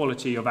of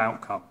equality of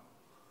outcome.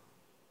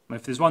 And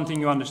if there's one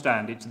thing you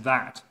understand, it's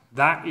that.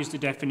 That is the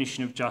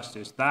definition of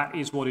justice. That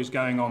is what is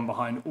going on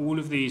behind all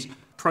of these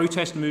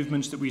protest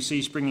movements that we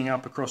see springing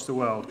up across the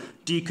world.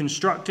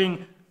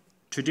 Deconstructing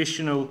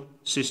traditional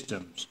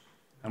systems.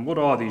 And what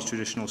are these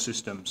traditional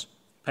systems?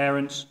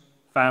 Parents,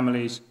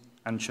 families,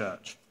 and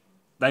church.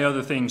 They are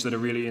the things that are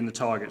really in the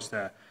targets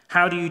there.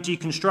 How do you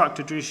deconstruct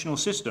a traditional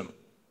system?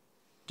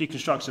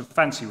 Deconstruct's a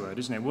fancy word,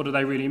 isn't it? What do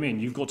they really mean?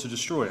 You've got to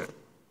destroy it.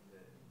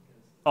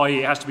 I.e.,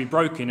 it has to be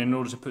broken in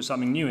order to put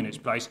something new in its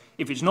place.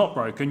 If it's not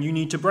broken, you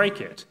need to break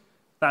it.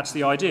 That's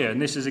the idea.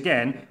 And this is,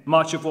 again,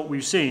 much of what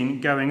we've seen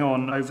going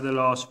on over the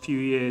last few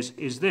years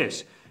is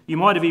this. You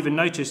might have even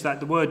noticed that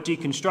the word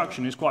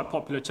deconstruction is quite a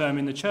popular term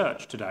in the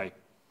church today.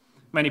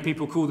 Many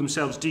people call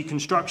themselves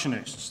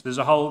deconstructionists.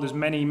 There's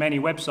many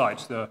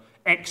websites, the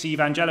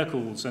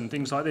ex-evangelicals and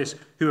things like this,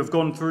 who have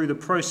gone through the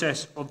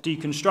process of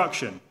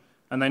deconstruction,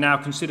 and they now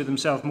consider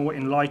themselves more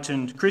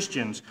enlightened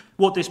Christians.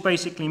 What this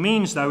basically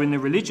means, though, in the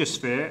religious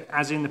sphere,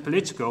 as in the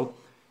political,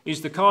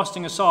 is the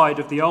casting aside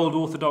of the old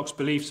orthodox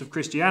beliefs of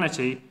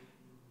Christianity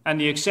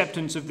and the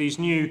acceptance of these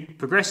new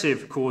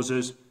progressive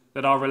causes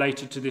that are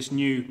related to this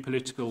new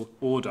political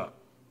order.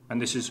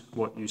 And this is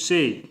what you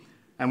see.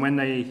 And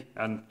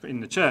in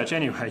the church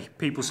anyway,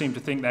 people seem to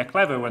think they're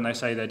clever when they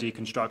say they're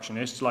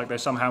deconstructionists, like they're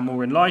somehow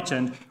more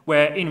enlightened,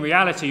 where in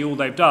reality all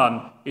they've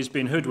done is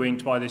been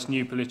hoodwinked by this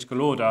new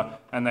political order,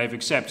 and they've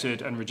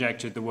accepted and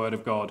rejected the word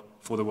of God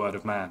for the word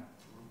of man.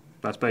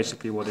 That's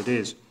basically what it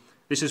is.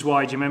 This is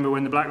why, do you remember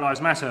when the Black Lives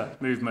Matter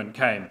movement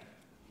came?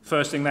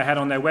 First thing they had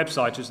on their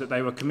website is that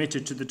they were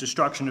committed to the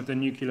destruction of the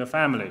nuclear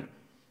family.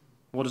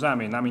 What does that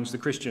mean? That means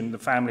the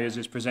family as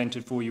it's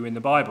presented for you in the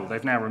Bible.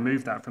 They've now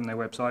removed that from their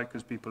website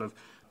because people have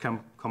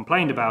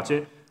complained about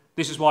it.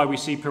 This is why we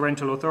see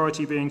parental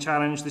authority being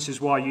challenged. This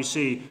is why you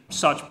see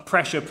such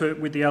pressure put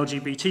with the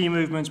LGBT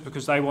movements,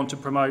 because they want to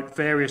promote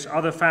various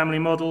other family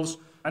models.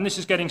 And this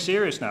is getting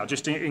serious now.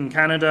 Just in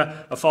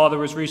Canada, a father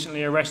was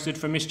recently arrested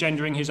for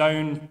misgendering his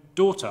own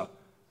daughter.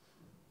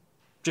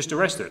 Just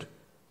arrested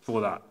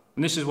for that.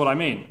 And this is what I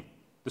mean.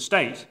 The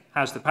state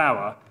has the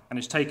power and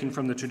is taken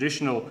from the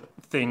traditional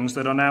things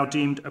that are now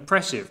deemed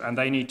oppressive, and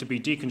they need to be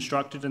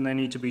deconstructed and they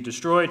need to be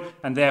destroyed,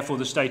 and therefore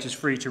the state is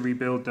free to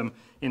rebuild them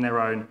in their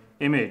own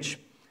image.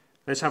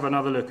 Let's have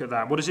another look at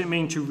that. What does it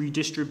mean to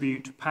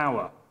redistribute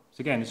power?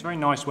 So again, it's a very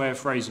nice way of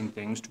phrasing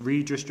things, to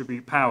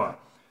redistribute power.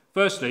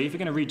 Firstly, if you're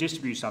going to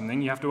redistribute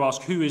something, you have to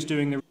ask who is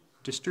doing the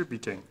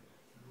distributing.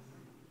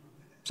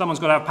 Someone's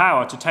got to have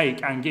power to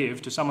take and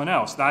give to someone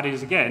else. That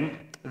is, again,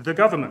 the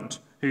government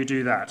who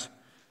do that.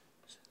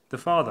 The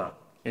Father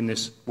in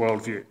this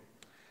worldview.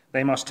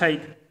 They must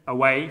take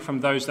away from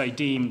those they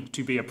deem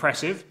to be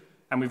oppressive,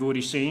 and we've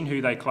already seen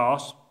who they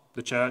class,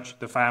 the church,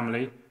 the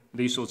family,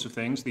 these sorts of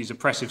things, these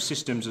oppressive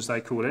systems as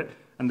they call it,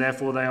 and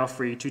therefore they are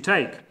free to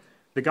take.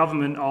 The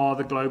government are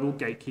the global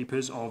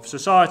gatekeepers of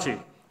society,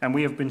 and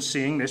we have been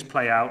seeing this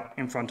play out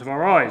in front of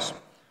our eyes.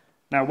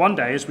 Now, one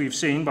day, as we've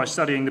seen by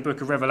studying the book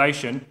of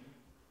Revelation,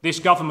 this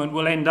government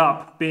will end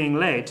up being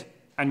led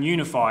and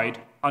unified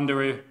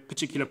under a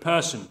particular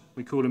person.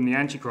 We call him the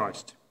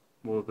Antichrist,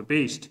 or the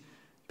beast.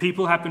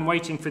 People have been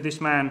waiting for this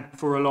man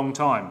for a long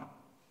time.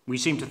 We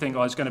seem to think,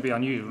 it's going to be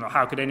unusual.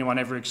 How could anyone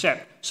ever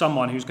accept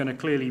someone who's going to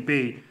clearly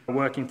be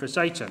working for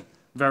Satan?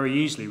 Very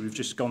easily. We've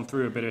just gone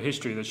through a bit of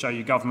history that show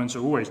you governments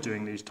are always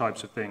doing these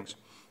types of things.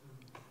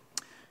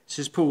 This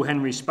is Paul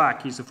Henry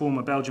Spaak. He's the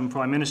former Belgian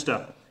Prime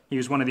Minister. He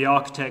was one of the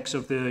architects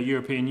of the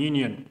European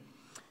Union.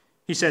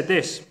 He said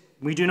this: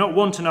 "We do not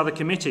want another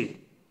committee.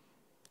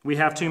 We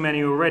have too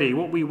many already.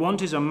 What we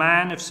want is a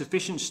man of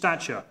sufficient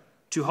stature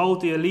to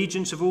hold the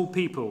allegiance of all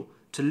people,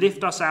 to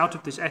lift us out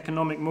of this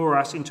economic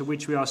morass into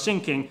which we are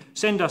sinking.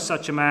 Send us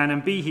such a man,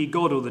 and be he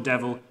God or the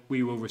devil,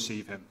 we will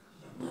receive him."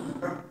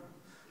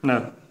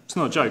 No, it's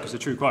not a joke, it's a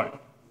true quote.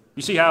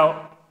 You see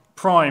how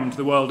primed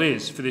the world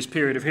is for this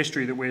period of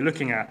history that we're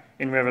looking at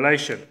in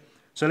Revelation.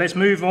 So let's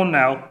move on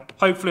now.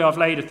 Hopefully I've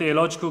laid a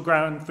theological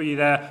ground for you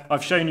there.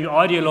 I've shown you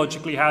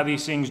ideologically how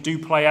these things do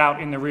play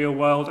out in the real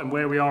world and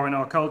where we are in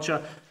our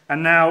culture.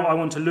 And now I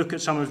want to look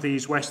at some of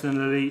these Western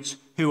elites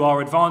who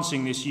are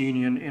advancing this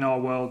union in our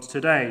world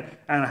today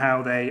and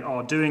how they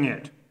are doing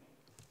it.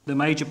 The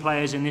major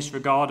players in this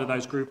regard are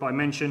those group I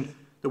mentioned,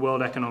 the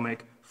World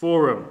Economic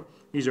Forum.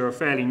 These are a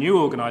fairly new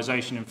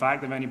organisation, in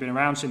fact. They've only been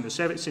around since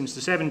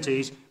the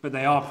 70s, but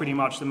they are pretty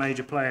much the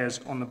major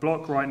players on the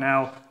block right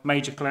now,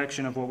 major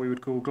collection of what we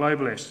would call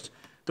globalists.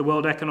 The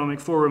World Economic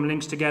Forum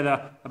links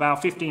together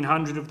about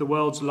 1,500 of the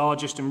world's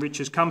largest and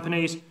richest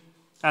companies,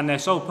 and their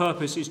sole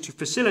purpose is to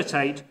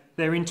facilitate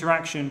their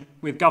interaction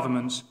with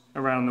governments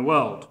around the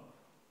world.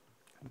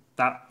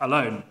 That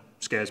alone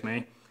scares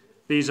me.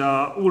 These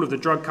are all of the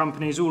drug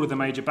companies, all of the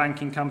major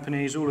banking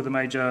companies, all of the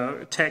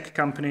major tech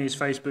companies,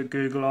 Facebook,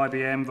 Google,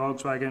 IBM,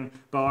 Volkswagen,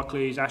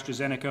 Barclays,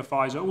 AstraZeneca,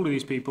 Pfizer. All of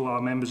these people are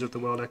members of the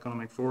World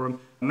Economic Forum.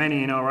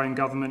 Many in our own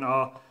government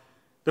are.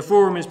 The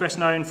forum is best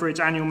known for its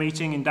annual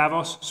meeting in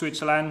Davos,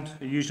 Switzerland,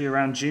 usually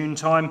around June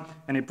time,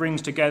 and it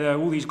brings together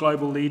all these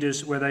global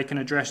leaders where they can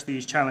address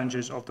these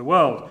challenges of the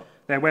world.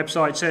 Their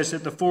website says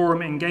that the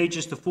forum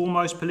engages the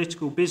foremost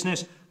political,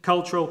 business,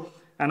 cultural,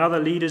 and other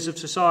leaders of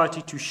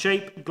society to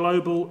shape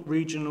global,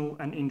 regional,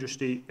 and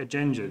industry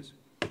agendas.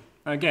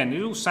 Again,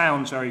 it all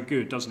sounds very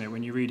good, doesn't it,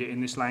 when you read it in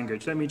this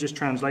language? Let me just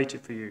translate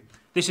it for you.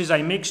 This is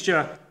a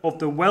mixture of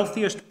the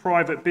wealthiest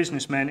private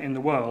businessmen in the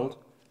world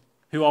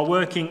who are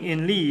working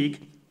in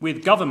league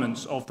with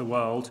governments of the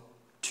world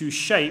to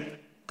shape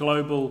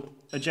global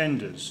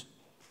agendas.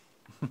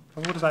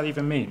 What does that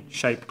even mean,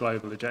 shape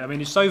global agenda? I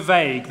mean, it's so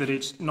vague that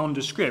it's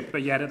nondescript,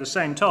 but yet at the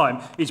same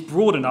time, it's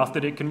broad enough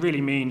that it can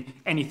really mean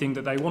anything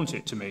that they want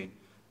it to mean.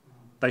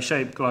 They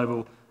shape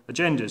global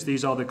agendas.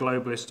 These are the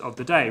globalists of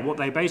the day. What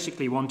they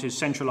basically want is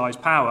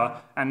centralised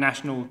power and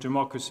national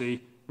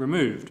democracy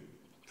removed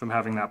from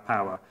having that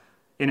power.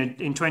 In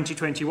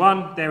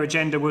 2021, their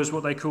agenda was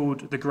what they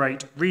called the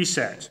Great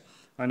Reset.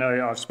 I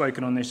know I've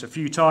spoken on this a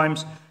few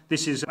times.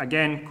 This is,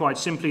 again, quite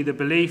simply the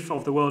belief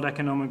of the World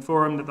Economic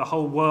Forum that the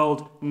whole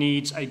world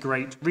needs a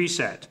great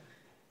reset.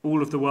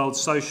 All of the world's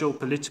social,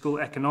 political,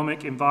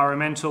 economic,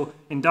 environmental,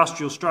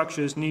 industrial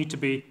structures need to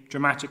be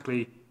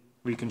dramatically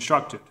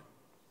reconstructed.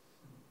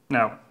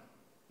 Now,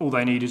 all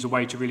they need is a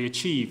way to really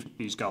achieve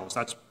these goals.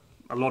 That's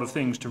a lot of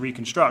things to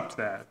reconstruct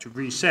there, to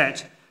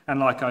reset. And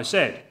like I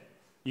said,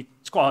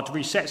 it's quite hard to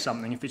reset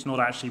something if it's not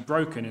actually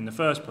broken in the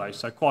first place.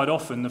 So quite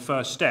often the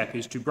first step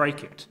is to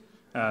break it.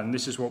 And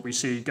this is what we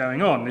see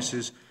going on. This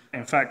is,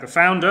 in fact, the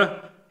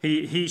founder,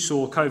 he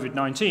saw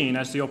COVID-19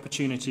 as the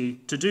opportunity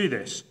to do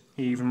this.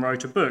 He even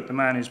wrote a book. The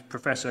man is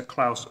Professor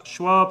Klaus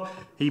Schwab.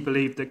 He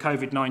believed that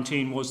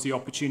COVID-19 was the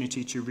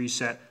opportunity to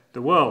reset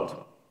the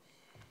world.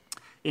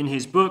 In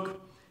his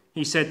book,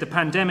 he said, the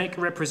pandemic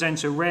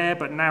represents a rare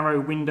but narrow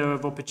window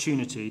of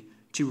opportunity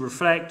to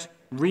reflect,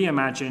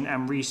 reimagine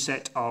and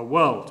reset our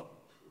world.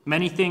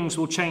 Many things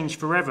will change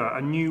forever.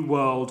 A new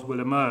world will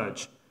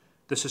emerge.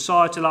 The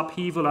societal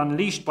upheaval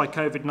unleashed by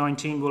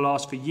COVID-19 will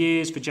last for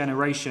years, for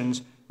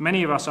generations.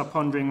 Many of us are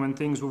pondering when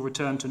things will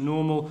return to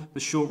normal. The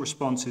short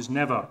response is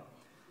never.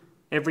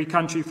 Every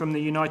country from the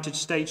United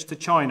States to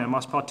China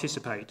must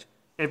participate.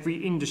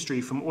 Every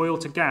industry from oil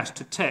to gas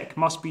to tech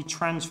must be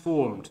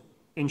transformed.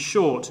 In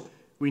short,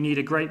 we need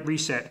a great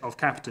reset of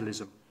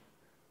capitalism.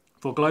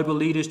 For global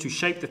leaders to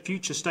shape the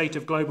future state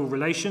of global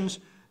relations,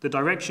 the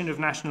direction of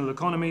national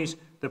economies,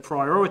 the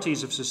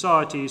priorities of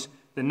societies,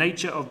 the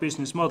nature of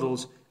business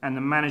models, and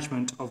the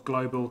management of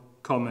global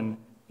common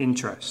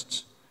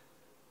interests.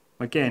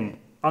 Again,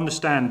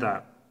 understand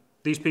that.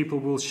 These people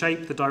will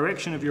shape the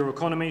direction of your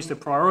economies, the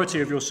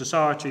priority of your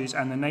societies,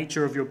 and the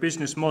nature of your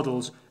business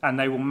models, and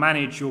they will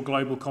manage your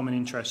global common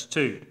interests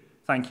too.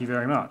 Thank you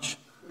very much.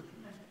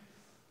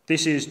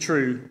 This is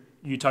true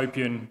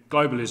utopian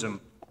globalism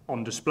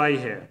on display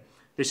here.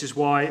 This is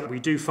why we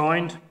do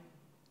find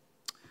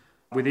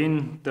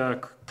within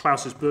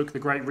Klaus's book, The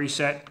Great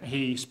Reset,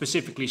 he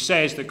specifically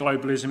says that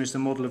globalism is the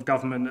model of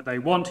government that they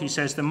want. He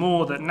says the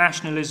more that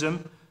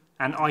nationalism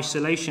and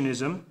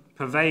isolationism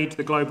pervade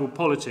the global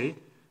polity,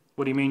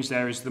 what he means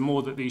there is the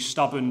more that these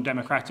stubborn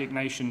democratic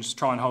nations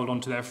try and hold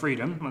on to their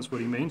freedom, that's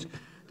what he means,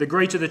 the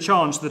greater the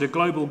chance that a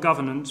global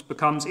governance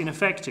becomes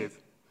ineffective.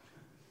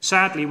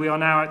 Sadly, we are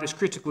now at this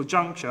critical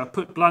juncture.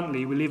 Put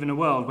bluntly, we live in a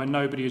world where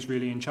nobody is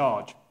really in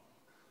charge.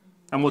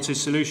 And what's his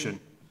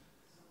solution?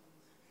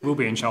 We'll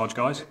be in charge,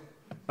 guys.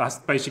 That's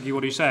basically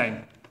what he's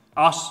saying.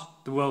 Us,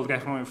 the World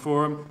Economic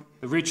Forum,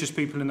 the richest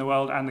people in the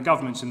world and the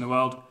governments in the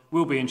world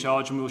will be in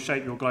charge and will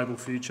shape your global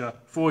future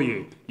for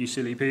you, you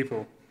silly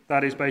people.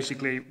 That is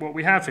basically what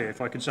we have here,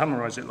 if I can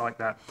summarise it like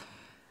that.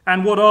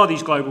 And what are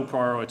these global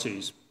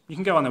priorities? You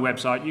can go on the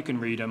website, you can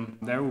read them.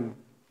 They're all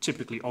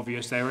typically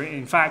obvious. They're,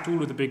 in fact,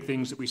 all of the big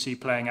things that we see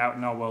playing out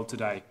in our world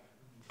today.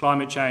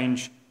 Climate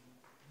change,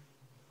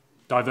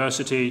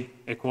 diversity,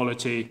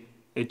 equality,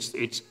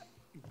 it's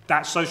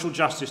that social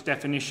justice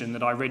definition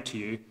that I read to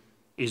you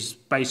is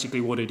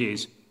basically what it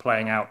is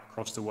playing out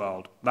across the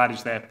world. That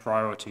is their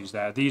priorities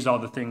there. These are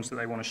the things that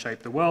they want to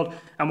shape the world,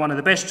 and one of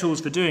the best tools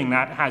for doing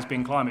that has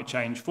been climate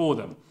change for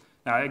them.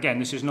 Now, again,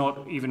 this is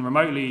not even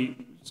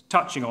remotely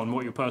touching on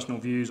what your personal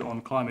views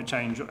on climate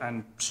change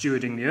and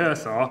stewarding the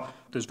earth are.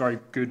 There's very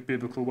good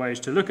biblical ways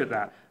to look at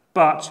that.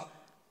 But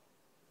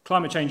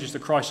climate change is the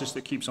crisis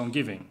that keeps on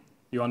giving.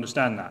 You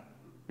understand that?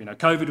 You know,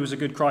 COVID was a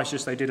good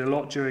crisis. They did a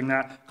lot during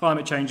that.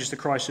 Climate change is the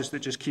crisis that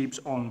just keeps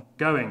on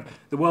going.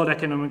 The World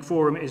Economic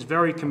Forum is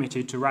very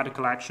committed to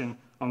radical action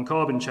on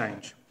climate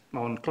change.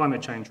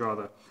 Climate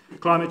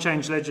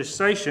change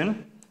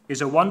legislation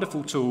is a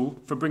wonderful tool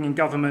for bringing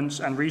governments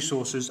and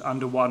resources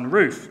under one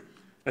roof.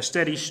 A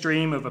steady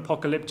stream of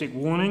apocalyptic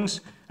warnings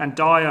and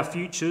dire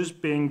futures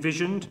being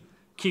visioned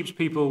keeps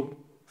people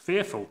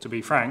fearful, to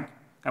be frank.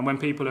 And when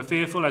people are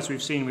fearful, as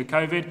we've seen with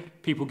COVID,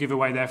 people give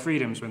away their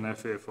freedoms when they're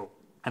fearful.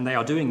 And they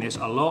are doing this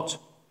a lot.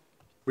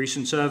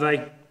 Recent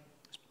survey,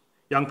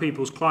 young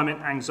people's climate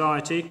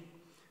anxiety.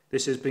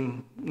 This has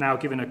been now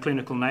given a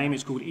clinical name.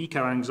 It's called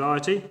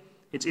eco-anxiety.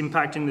 It's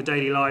impacting the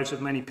daily lives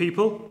of many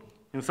people.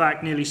 In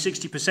fact, nearly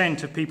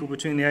 60% of people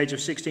between the age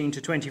of 16 to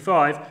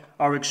 25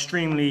 are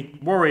extremely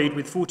worried,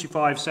 with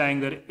 45 saying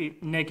that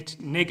it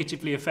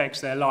negatively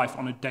affects their life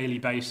on a daily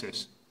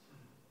basis.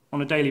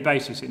 On a daily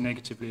basis, it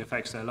negatively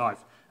affects their life.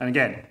 And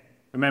again,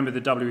 remember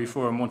the WE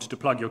Forum wanted to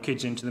plug your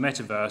kids into the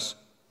metaverse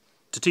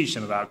to teach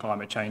them about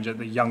climate change at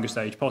the youngest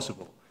age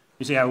possible.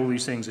 You see how all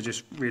these things are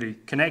just really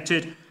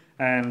connected,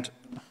 and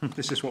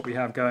this is what we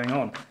have going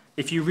on.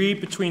 If you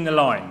read between the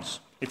lines,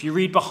 If you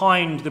read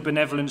behind the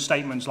benevolent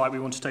statements like we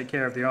want to take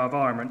care of the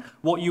environment,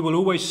 what you will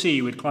always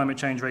see with climate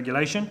change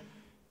regulation,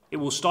 it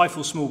will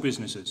stifle small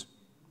businesses.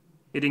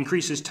 It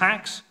increases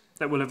tax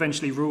that will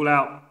eventually rule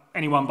out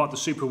anyone but the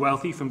super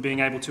wealthy from being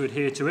able to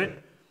adhere to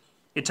it.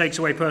 It takes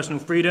away personal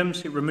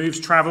freedoms, it removes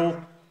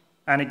travel,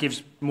 and it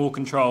gives more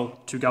control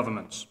to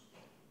governments.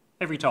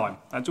 Every time.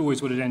 That's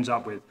always what it ends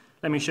up with.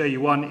 Let me show you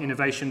one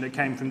innovation that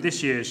came from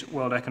this year's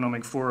World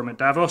Economic Forum at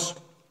Davos.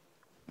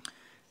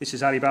 This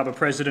is Alibaba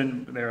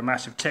president, they're a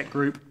massive tech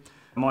group,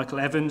 Michael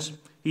Evans.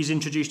 He's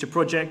introduced a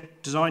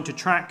project designed to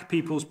track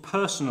people's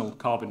personal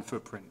carbon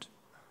footprint.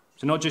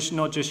 So not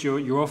just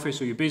your office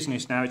or your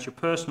business now, it's your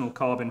personal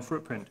carbon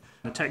footprint.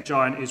 The tech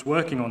giant is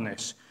working on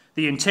this.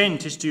 The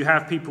intent is to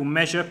have people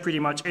measure pretty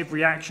much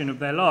every action of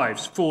their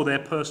lives for their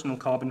personal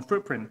carbon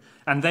footprint.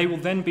 And they will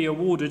then be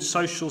awarded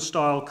social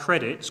style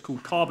credits,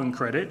 called carbon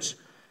credits,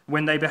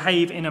 when they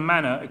behave in a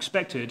manner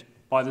expected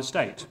by the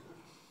state.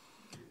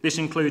 This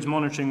includes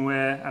monitoring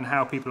where and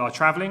how people are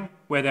travelling,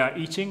 where they are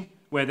eating,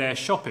 where they're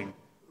shopping.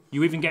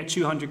 You even get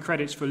 200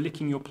 credits for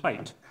licking your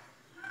plate.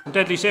 I'm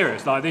deadly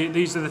serious. Like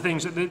these are the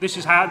things that this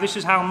is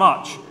how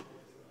much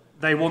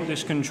they want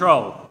this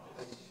control.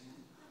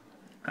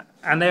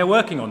 And they're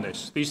working on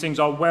this. These things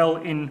are well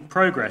in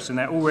progress, and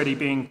they're already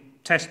being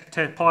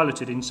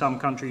piloted in some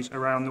countries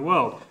around the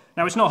world.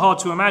 Now, it's not hard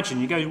to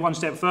imagine. You go one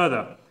step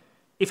further.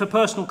 If a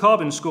personal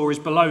carbon score is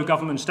below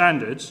government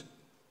standards,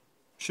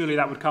 surely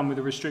that would come with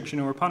a restriction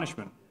or a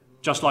punishment,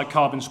 just like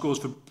carbon scores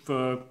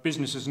for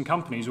businesses and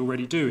companies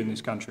already do in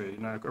this country,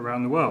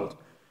 around the world.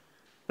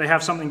 They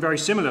have something very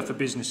similar for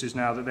businesses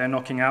now that they're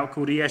knocking out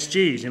called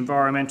ESGs,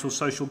 Environmental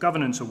Social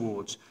Governance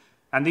Awards.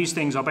 And these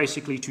things are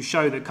basically to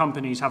show that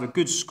companies have a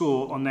good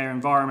score on their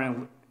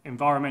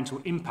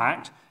environmental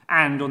impact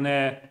and on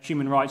their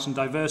human rights and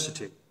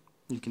diversity.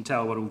 You can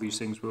tell what all these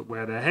things,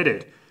 where they're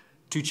headed.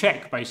 To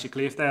check,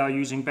 basically, if they are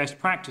using best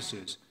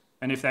practices.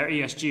 And if their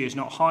ESG is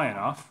not high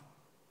enough,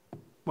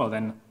 well,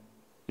 then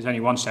there's only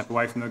one step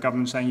away from the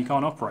government saying you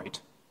can't operate.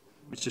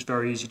 It's just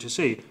very easy to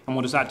see. And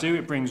what does that do?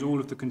 It brings all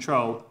of the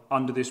control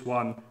under this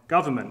one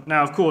government.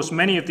 Now, of course,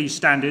 many of these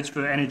standards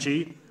for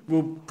energy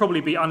will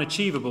probably be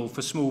unachievable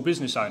for small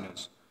business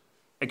owners.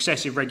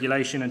 Excessive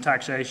regulation and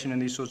taxation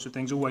and these sorts of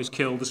things always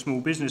kill the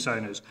small business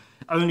owners.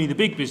 Only the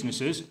big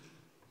businesses,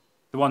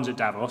 the ones at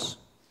Davos,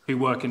 who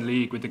work in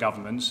league with the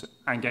governments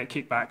and get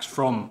kickbacks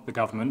from the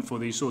government for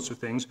these sorts of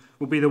things,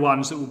 will be the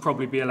ones that will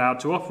probably be allowed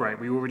to operate.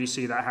 We already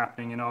see that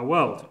happening in our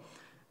world.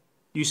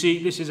 You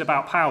see, this is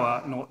about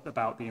power, not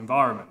about the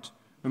environment.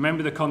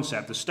 Remember the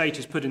concept, the state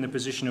is put in the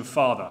position of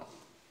father.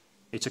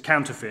 It's a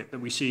counterfeit that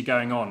we see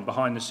going on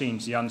behind the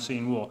scenes, the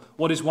unseen war.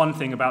 What is one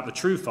thing about the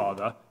true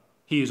father?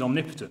 He is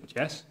omnipotent,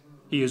 yes?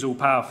 He is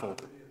all-powerful.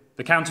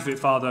 The counterfeit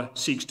father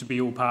seeks to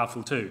be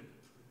all-powerful too.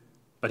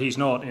 But he's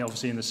not,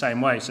 obviously, in the same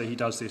way, so he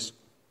does this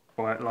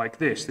like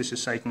this. This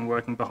is Satan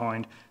working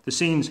behind the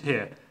scenes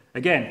here.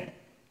 Again,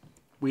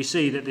 we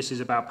see that this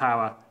is about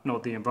power,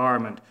 not the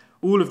environment.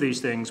 All of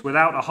these things,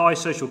 without a high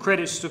social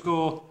credit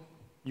score,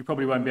 you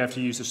probably won't be able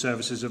to use the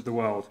services of the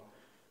world.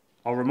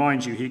 I'll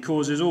remind you, he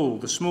causes all,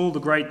 the small, the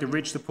great, the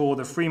rich, the poor,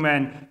 the free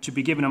men, to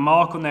be given a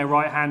mark on their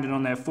right hand and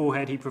on their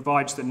forehead. He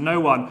provides that no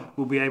one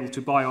will be able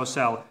to buy or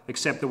sell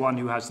except the one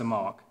who has the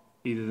mark,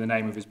 either the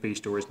name of his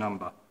beast or his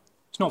number.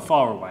 It's not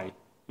far away.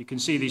 You can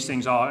see these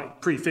things are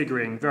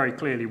prefiguring very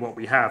clearly what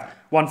we have.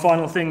 One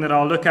final thing that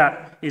I'll look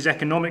at is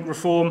economic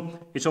reform.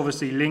 It's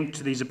obviously linked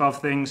to these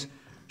above things.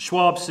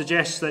 Schwab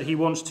suggests that he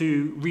wants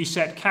to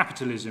reset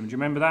capitalism. Do you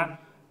remember that?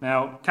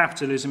 Now,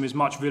 capitalism is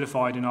much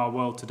vilified in our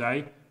world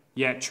today,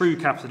 yet true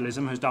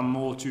capitalism has done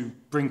more to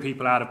bring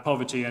people out of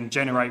poverty and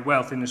generate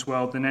wealth in this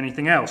world than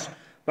anything else.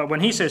 But when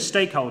he says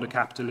stakeholder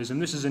capitalism,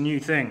 this is a new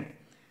thing.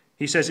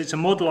 He says it's a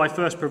model I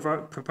first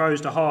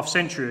proposed a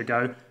half-century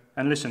ago,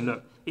 and listen,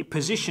 look, it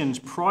positions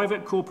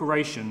private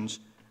corporations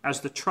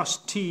as the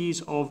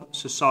trustees of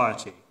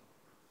society.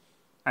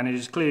 And it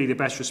is clearly the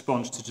best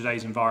response to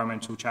today's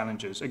environmental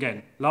challenges.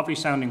 Again, lovely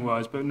sounding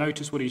words, but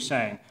notice what he's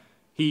saying.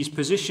 He's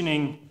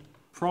positioning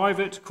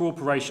private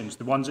corporations,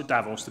 the ones at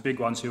Davos, the big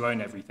ones who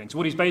own everything. So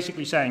what he's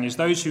basically saying is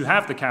those who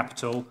have the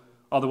capital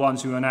are the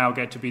ones who are now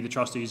get to be the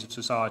trustees of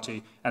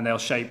society, and they'll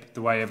shape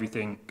the way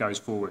everything goes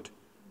forward.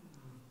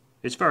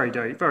 It's very,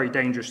 very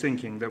dangerous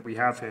thinking that we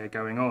have here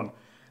going on.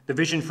 The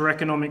vision for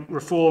economic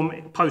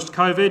reform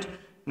post-COVID,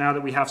 now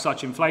that we have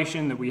such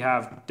inflation, that we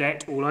have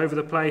debt all over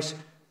the place,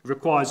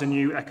 requires a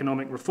new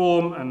economic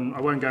reform, and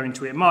I won't go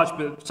into it much,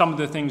 but some of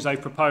the things they've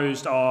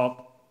proposed are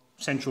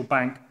central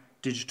bank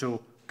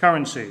digital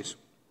currencies.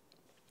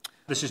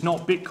 This is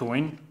not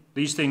Bitcoin.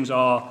 These things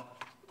are,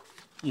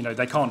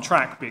 they can't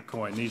track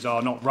Bitcoin. These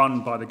are not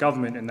run by the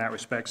government in that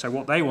respect. So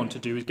what they want to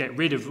do is get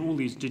rid of all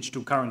these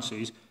digital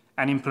currencies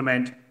and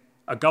implement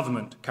a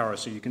government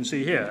currency. You can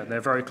see here,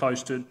 they're very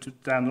close to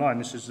down the line.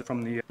 This is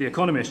from the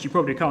Economist. You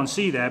probably can't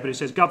see there, but it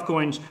says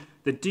GovCoins,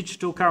 the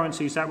digital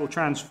currencies that will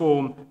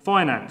transform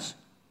finance.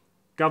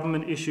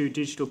 Government-issued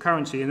digital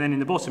currency. And then in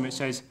the bottom it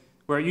says,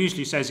 where it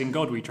usually says in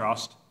God we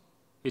trust,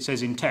 it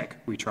says in tech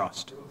we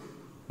trust.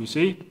 You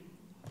see?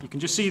 You can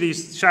just see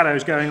these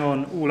shadows going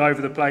on all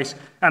over the place.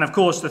 And of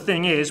course, the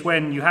thing is,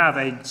 when you have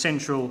a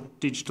central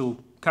digital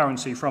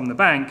currency from the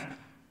bank,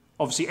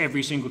 obviously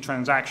every single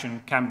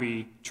transaction can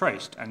be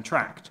traced and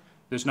tracked.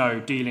 There's no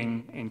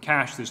dealing in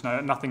cash. There's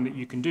nothing that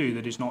you can do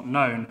that is not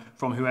known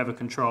from whoever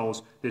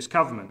controls this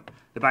government.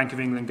 The Bank of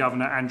England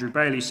Governor Andrew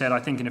Bailey said, I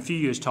think in a few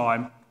years'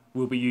 time,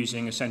 we'll be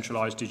using a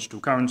centralised digital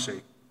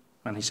currency.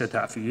 And he said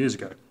that a few years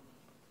ago.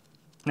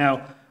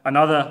 Now,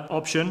 another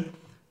option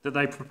that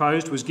they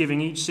proposed was giving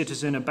each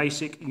citizen a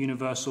basic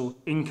universal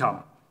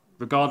income,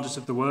 regardless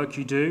of the work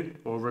you do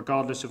or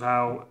regardless of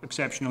how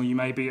exceptional you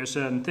may be at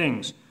certain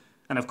things.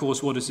 And of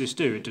course, what does this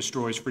do? It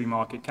destroys free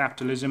market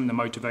capitalism, the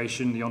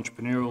motivation, the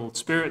entrepreneurial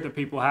spirit that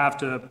people have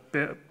to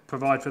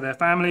provide for their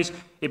families.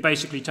 It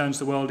basically turns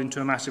the world into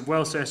a massive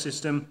welfare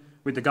system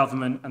with the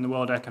government and the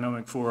World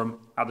Economic Forum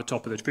at the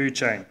top of the food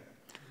chain.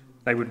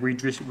 They would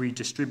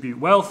redistribute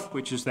wealth,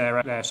 which is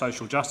their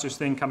social justice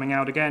thing coming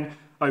out again,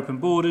 open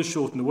borders,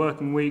 shorten the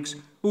working weeks.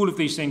 All of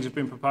these things have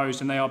been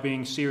proposed and they are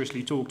being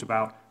seriously talked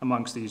about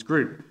amongst these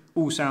groups.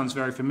 All sounds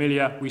very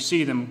familiar. We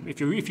see them, if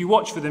you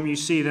watch for them, you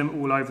see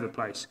them all over the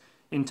place.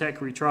 In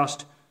Tech We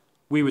Trust,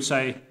 we would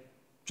say,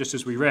 just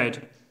as we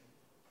read,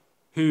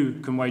 who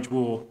can wage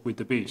war with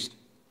the beast?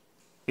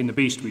 In the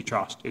beast we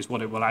trust is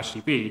what it will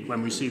actually be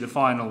when we see the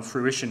final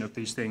fruition of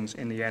these things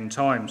in the end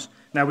times.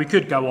 Now, we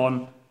could go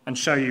on and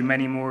show you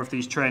many more of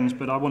these trends,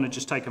 but I want to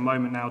just take a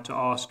moment now to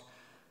ask,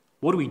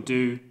 what do we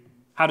do?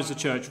 How does the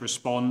church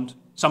respond?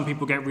 Some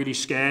people get really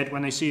scared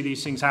when they see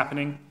these things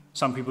happening.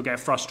 Some people get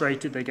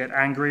frustrated, they get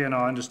angry, and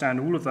I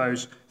understand all of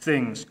those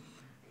things.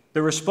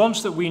 The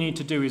response that we need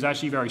to do is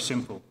actually very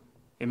simple,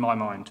 in my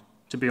mind,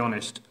 to be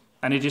honest,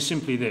 and it is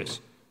simply this.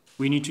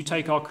 We need to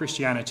take our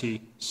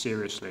Christianity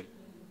seriously.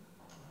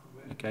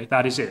 Okay,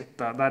 that is it.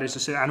 That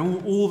is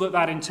and all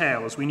that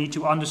entails. We need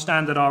to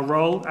understand that our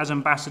role as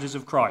ambassadors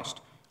of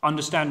Christ,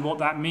 understand what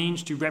that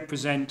means to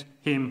represent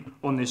him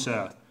on this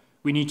earth.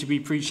 We need to be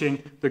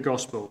preaching the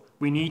gospel.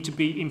 We need to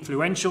be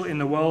influential in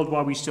the world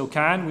while we still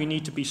can. We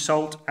need to be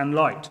salt and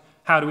light.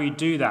 How do we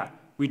do that?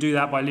 We do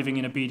that by living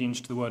in obedience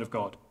to the word of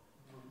God.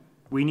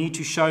 We need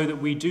to show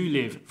that we do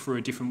live for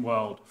a different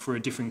world, for a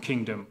different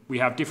kingdom. We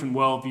have different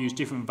worldviews,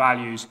 different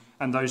values,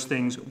 and those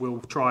things will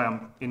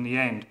triumph in the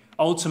end.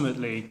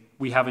 Ultimately,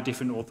 we have a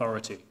different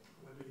authority.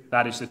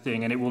 That is the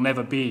thing, and it will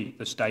never be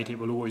the state. It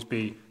will always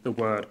be the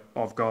word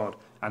of God.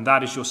 And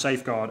that is your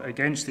safeguard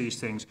against these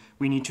things.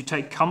 We need to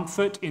take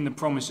comfort in the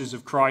promises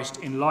of Christ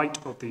in light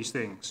of these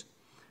things.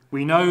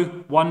 We know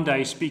one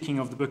day, speaking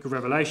of the book of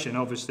Revelation,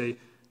 obviously,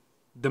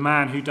 the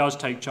man who does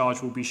take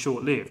charge will be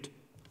short-lived.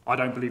 I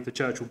don't believe the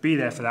church will be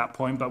there for that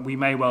point, but we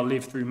may well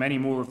live through many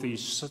more of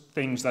these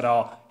things that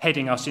are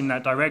heading us in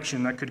that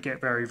direction that could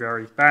get very,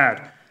 very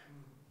bad.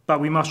 But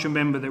we must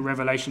remember that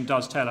Revelation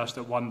does tell us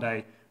that one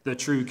day the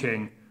true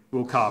king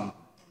will come.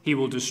 He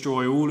will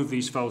destroy all of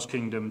these false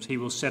kingdoms. He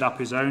will set up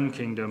his own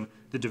kingdom,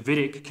 the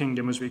Davidic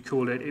kingdom as we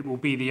call it. It will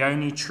be the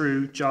only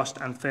true, just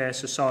and fair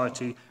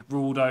society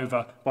ruled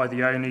over by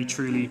the only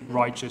truly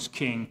righteous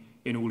king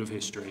in all of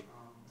history.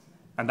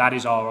 And that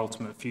is our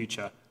ultimate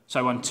future.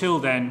 So until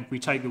then, we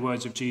take the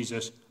words of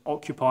Jesus,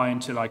 occupy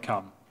until I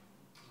come.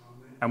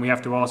 And we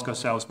have to ask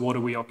ourselves, what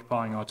are we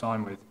occupying our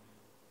time with?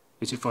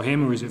 Is it for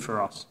him or is it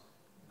for us?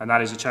 And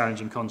that is a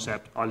challenging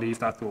concept. I leave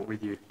that thought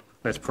with you.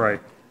 Let's pray.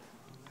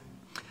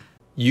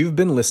 You've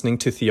been listening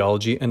to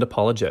Theology and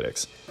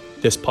Apologetics.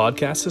 This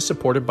podcast is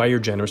supported by your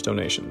generous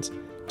donations.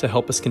 To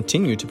help us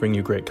continue to bring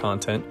you great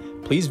content,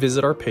 please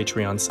visit our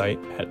Patreon site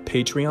at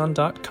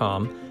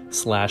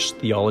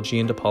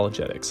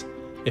patreon.com/theologyandapologetics.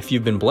 If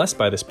you've been blessed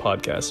by this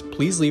podcast,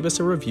 please leave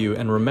us a review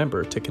and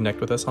remember to connect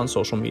with us on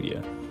social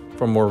media.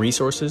 For more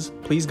resources,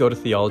 please go to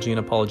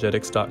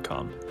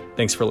theologyandapologetics.com.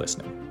 Thanks for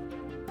listening.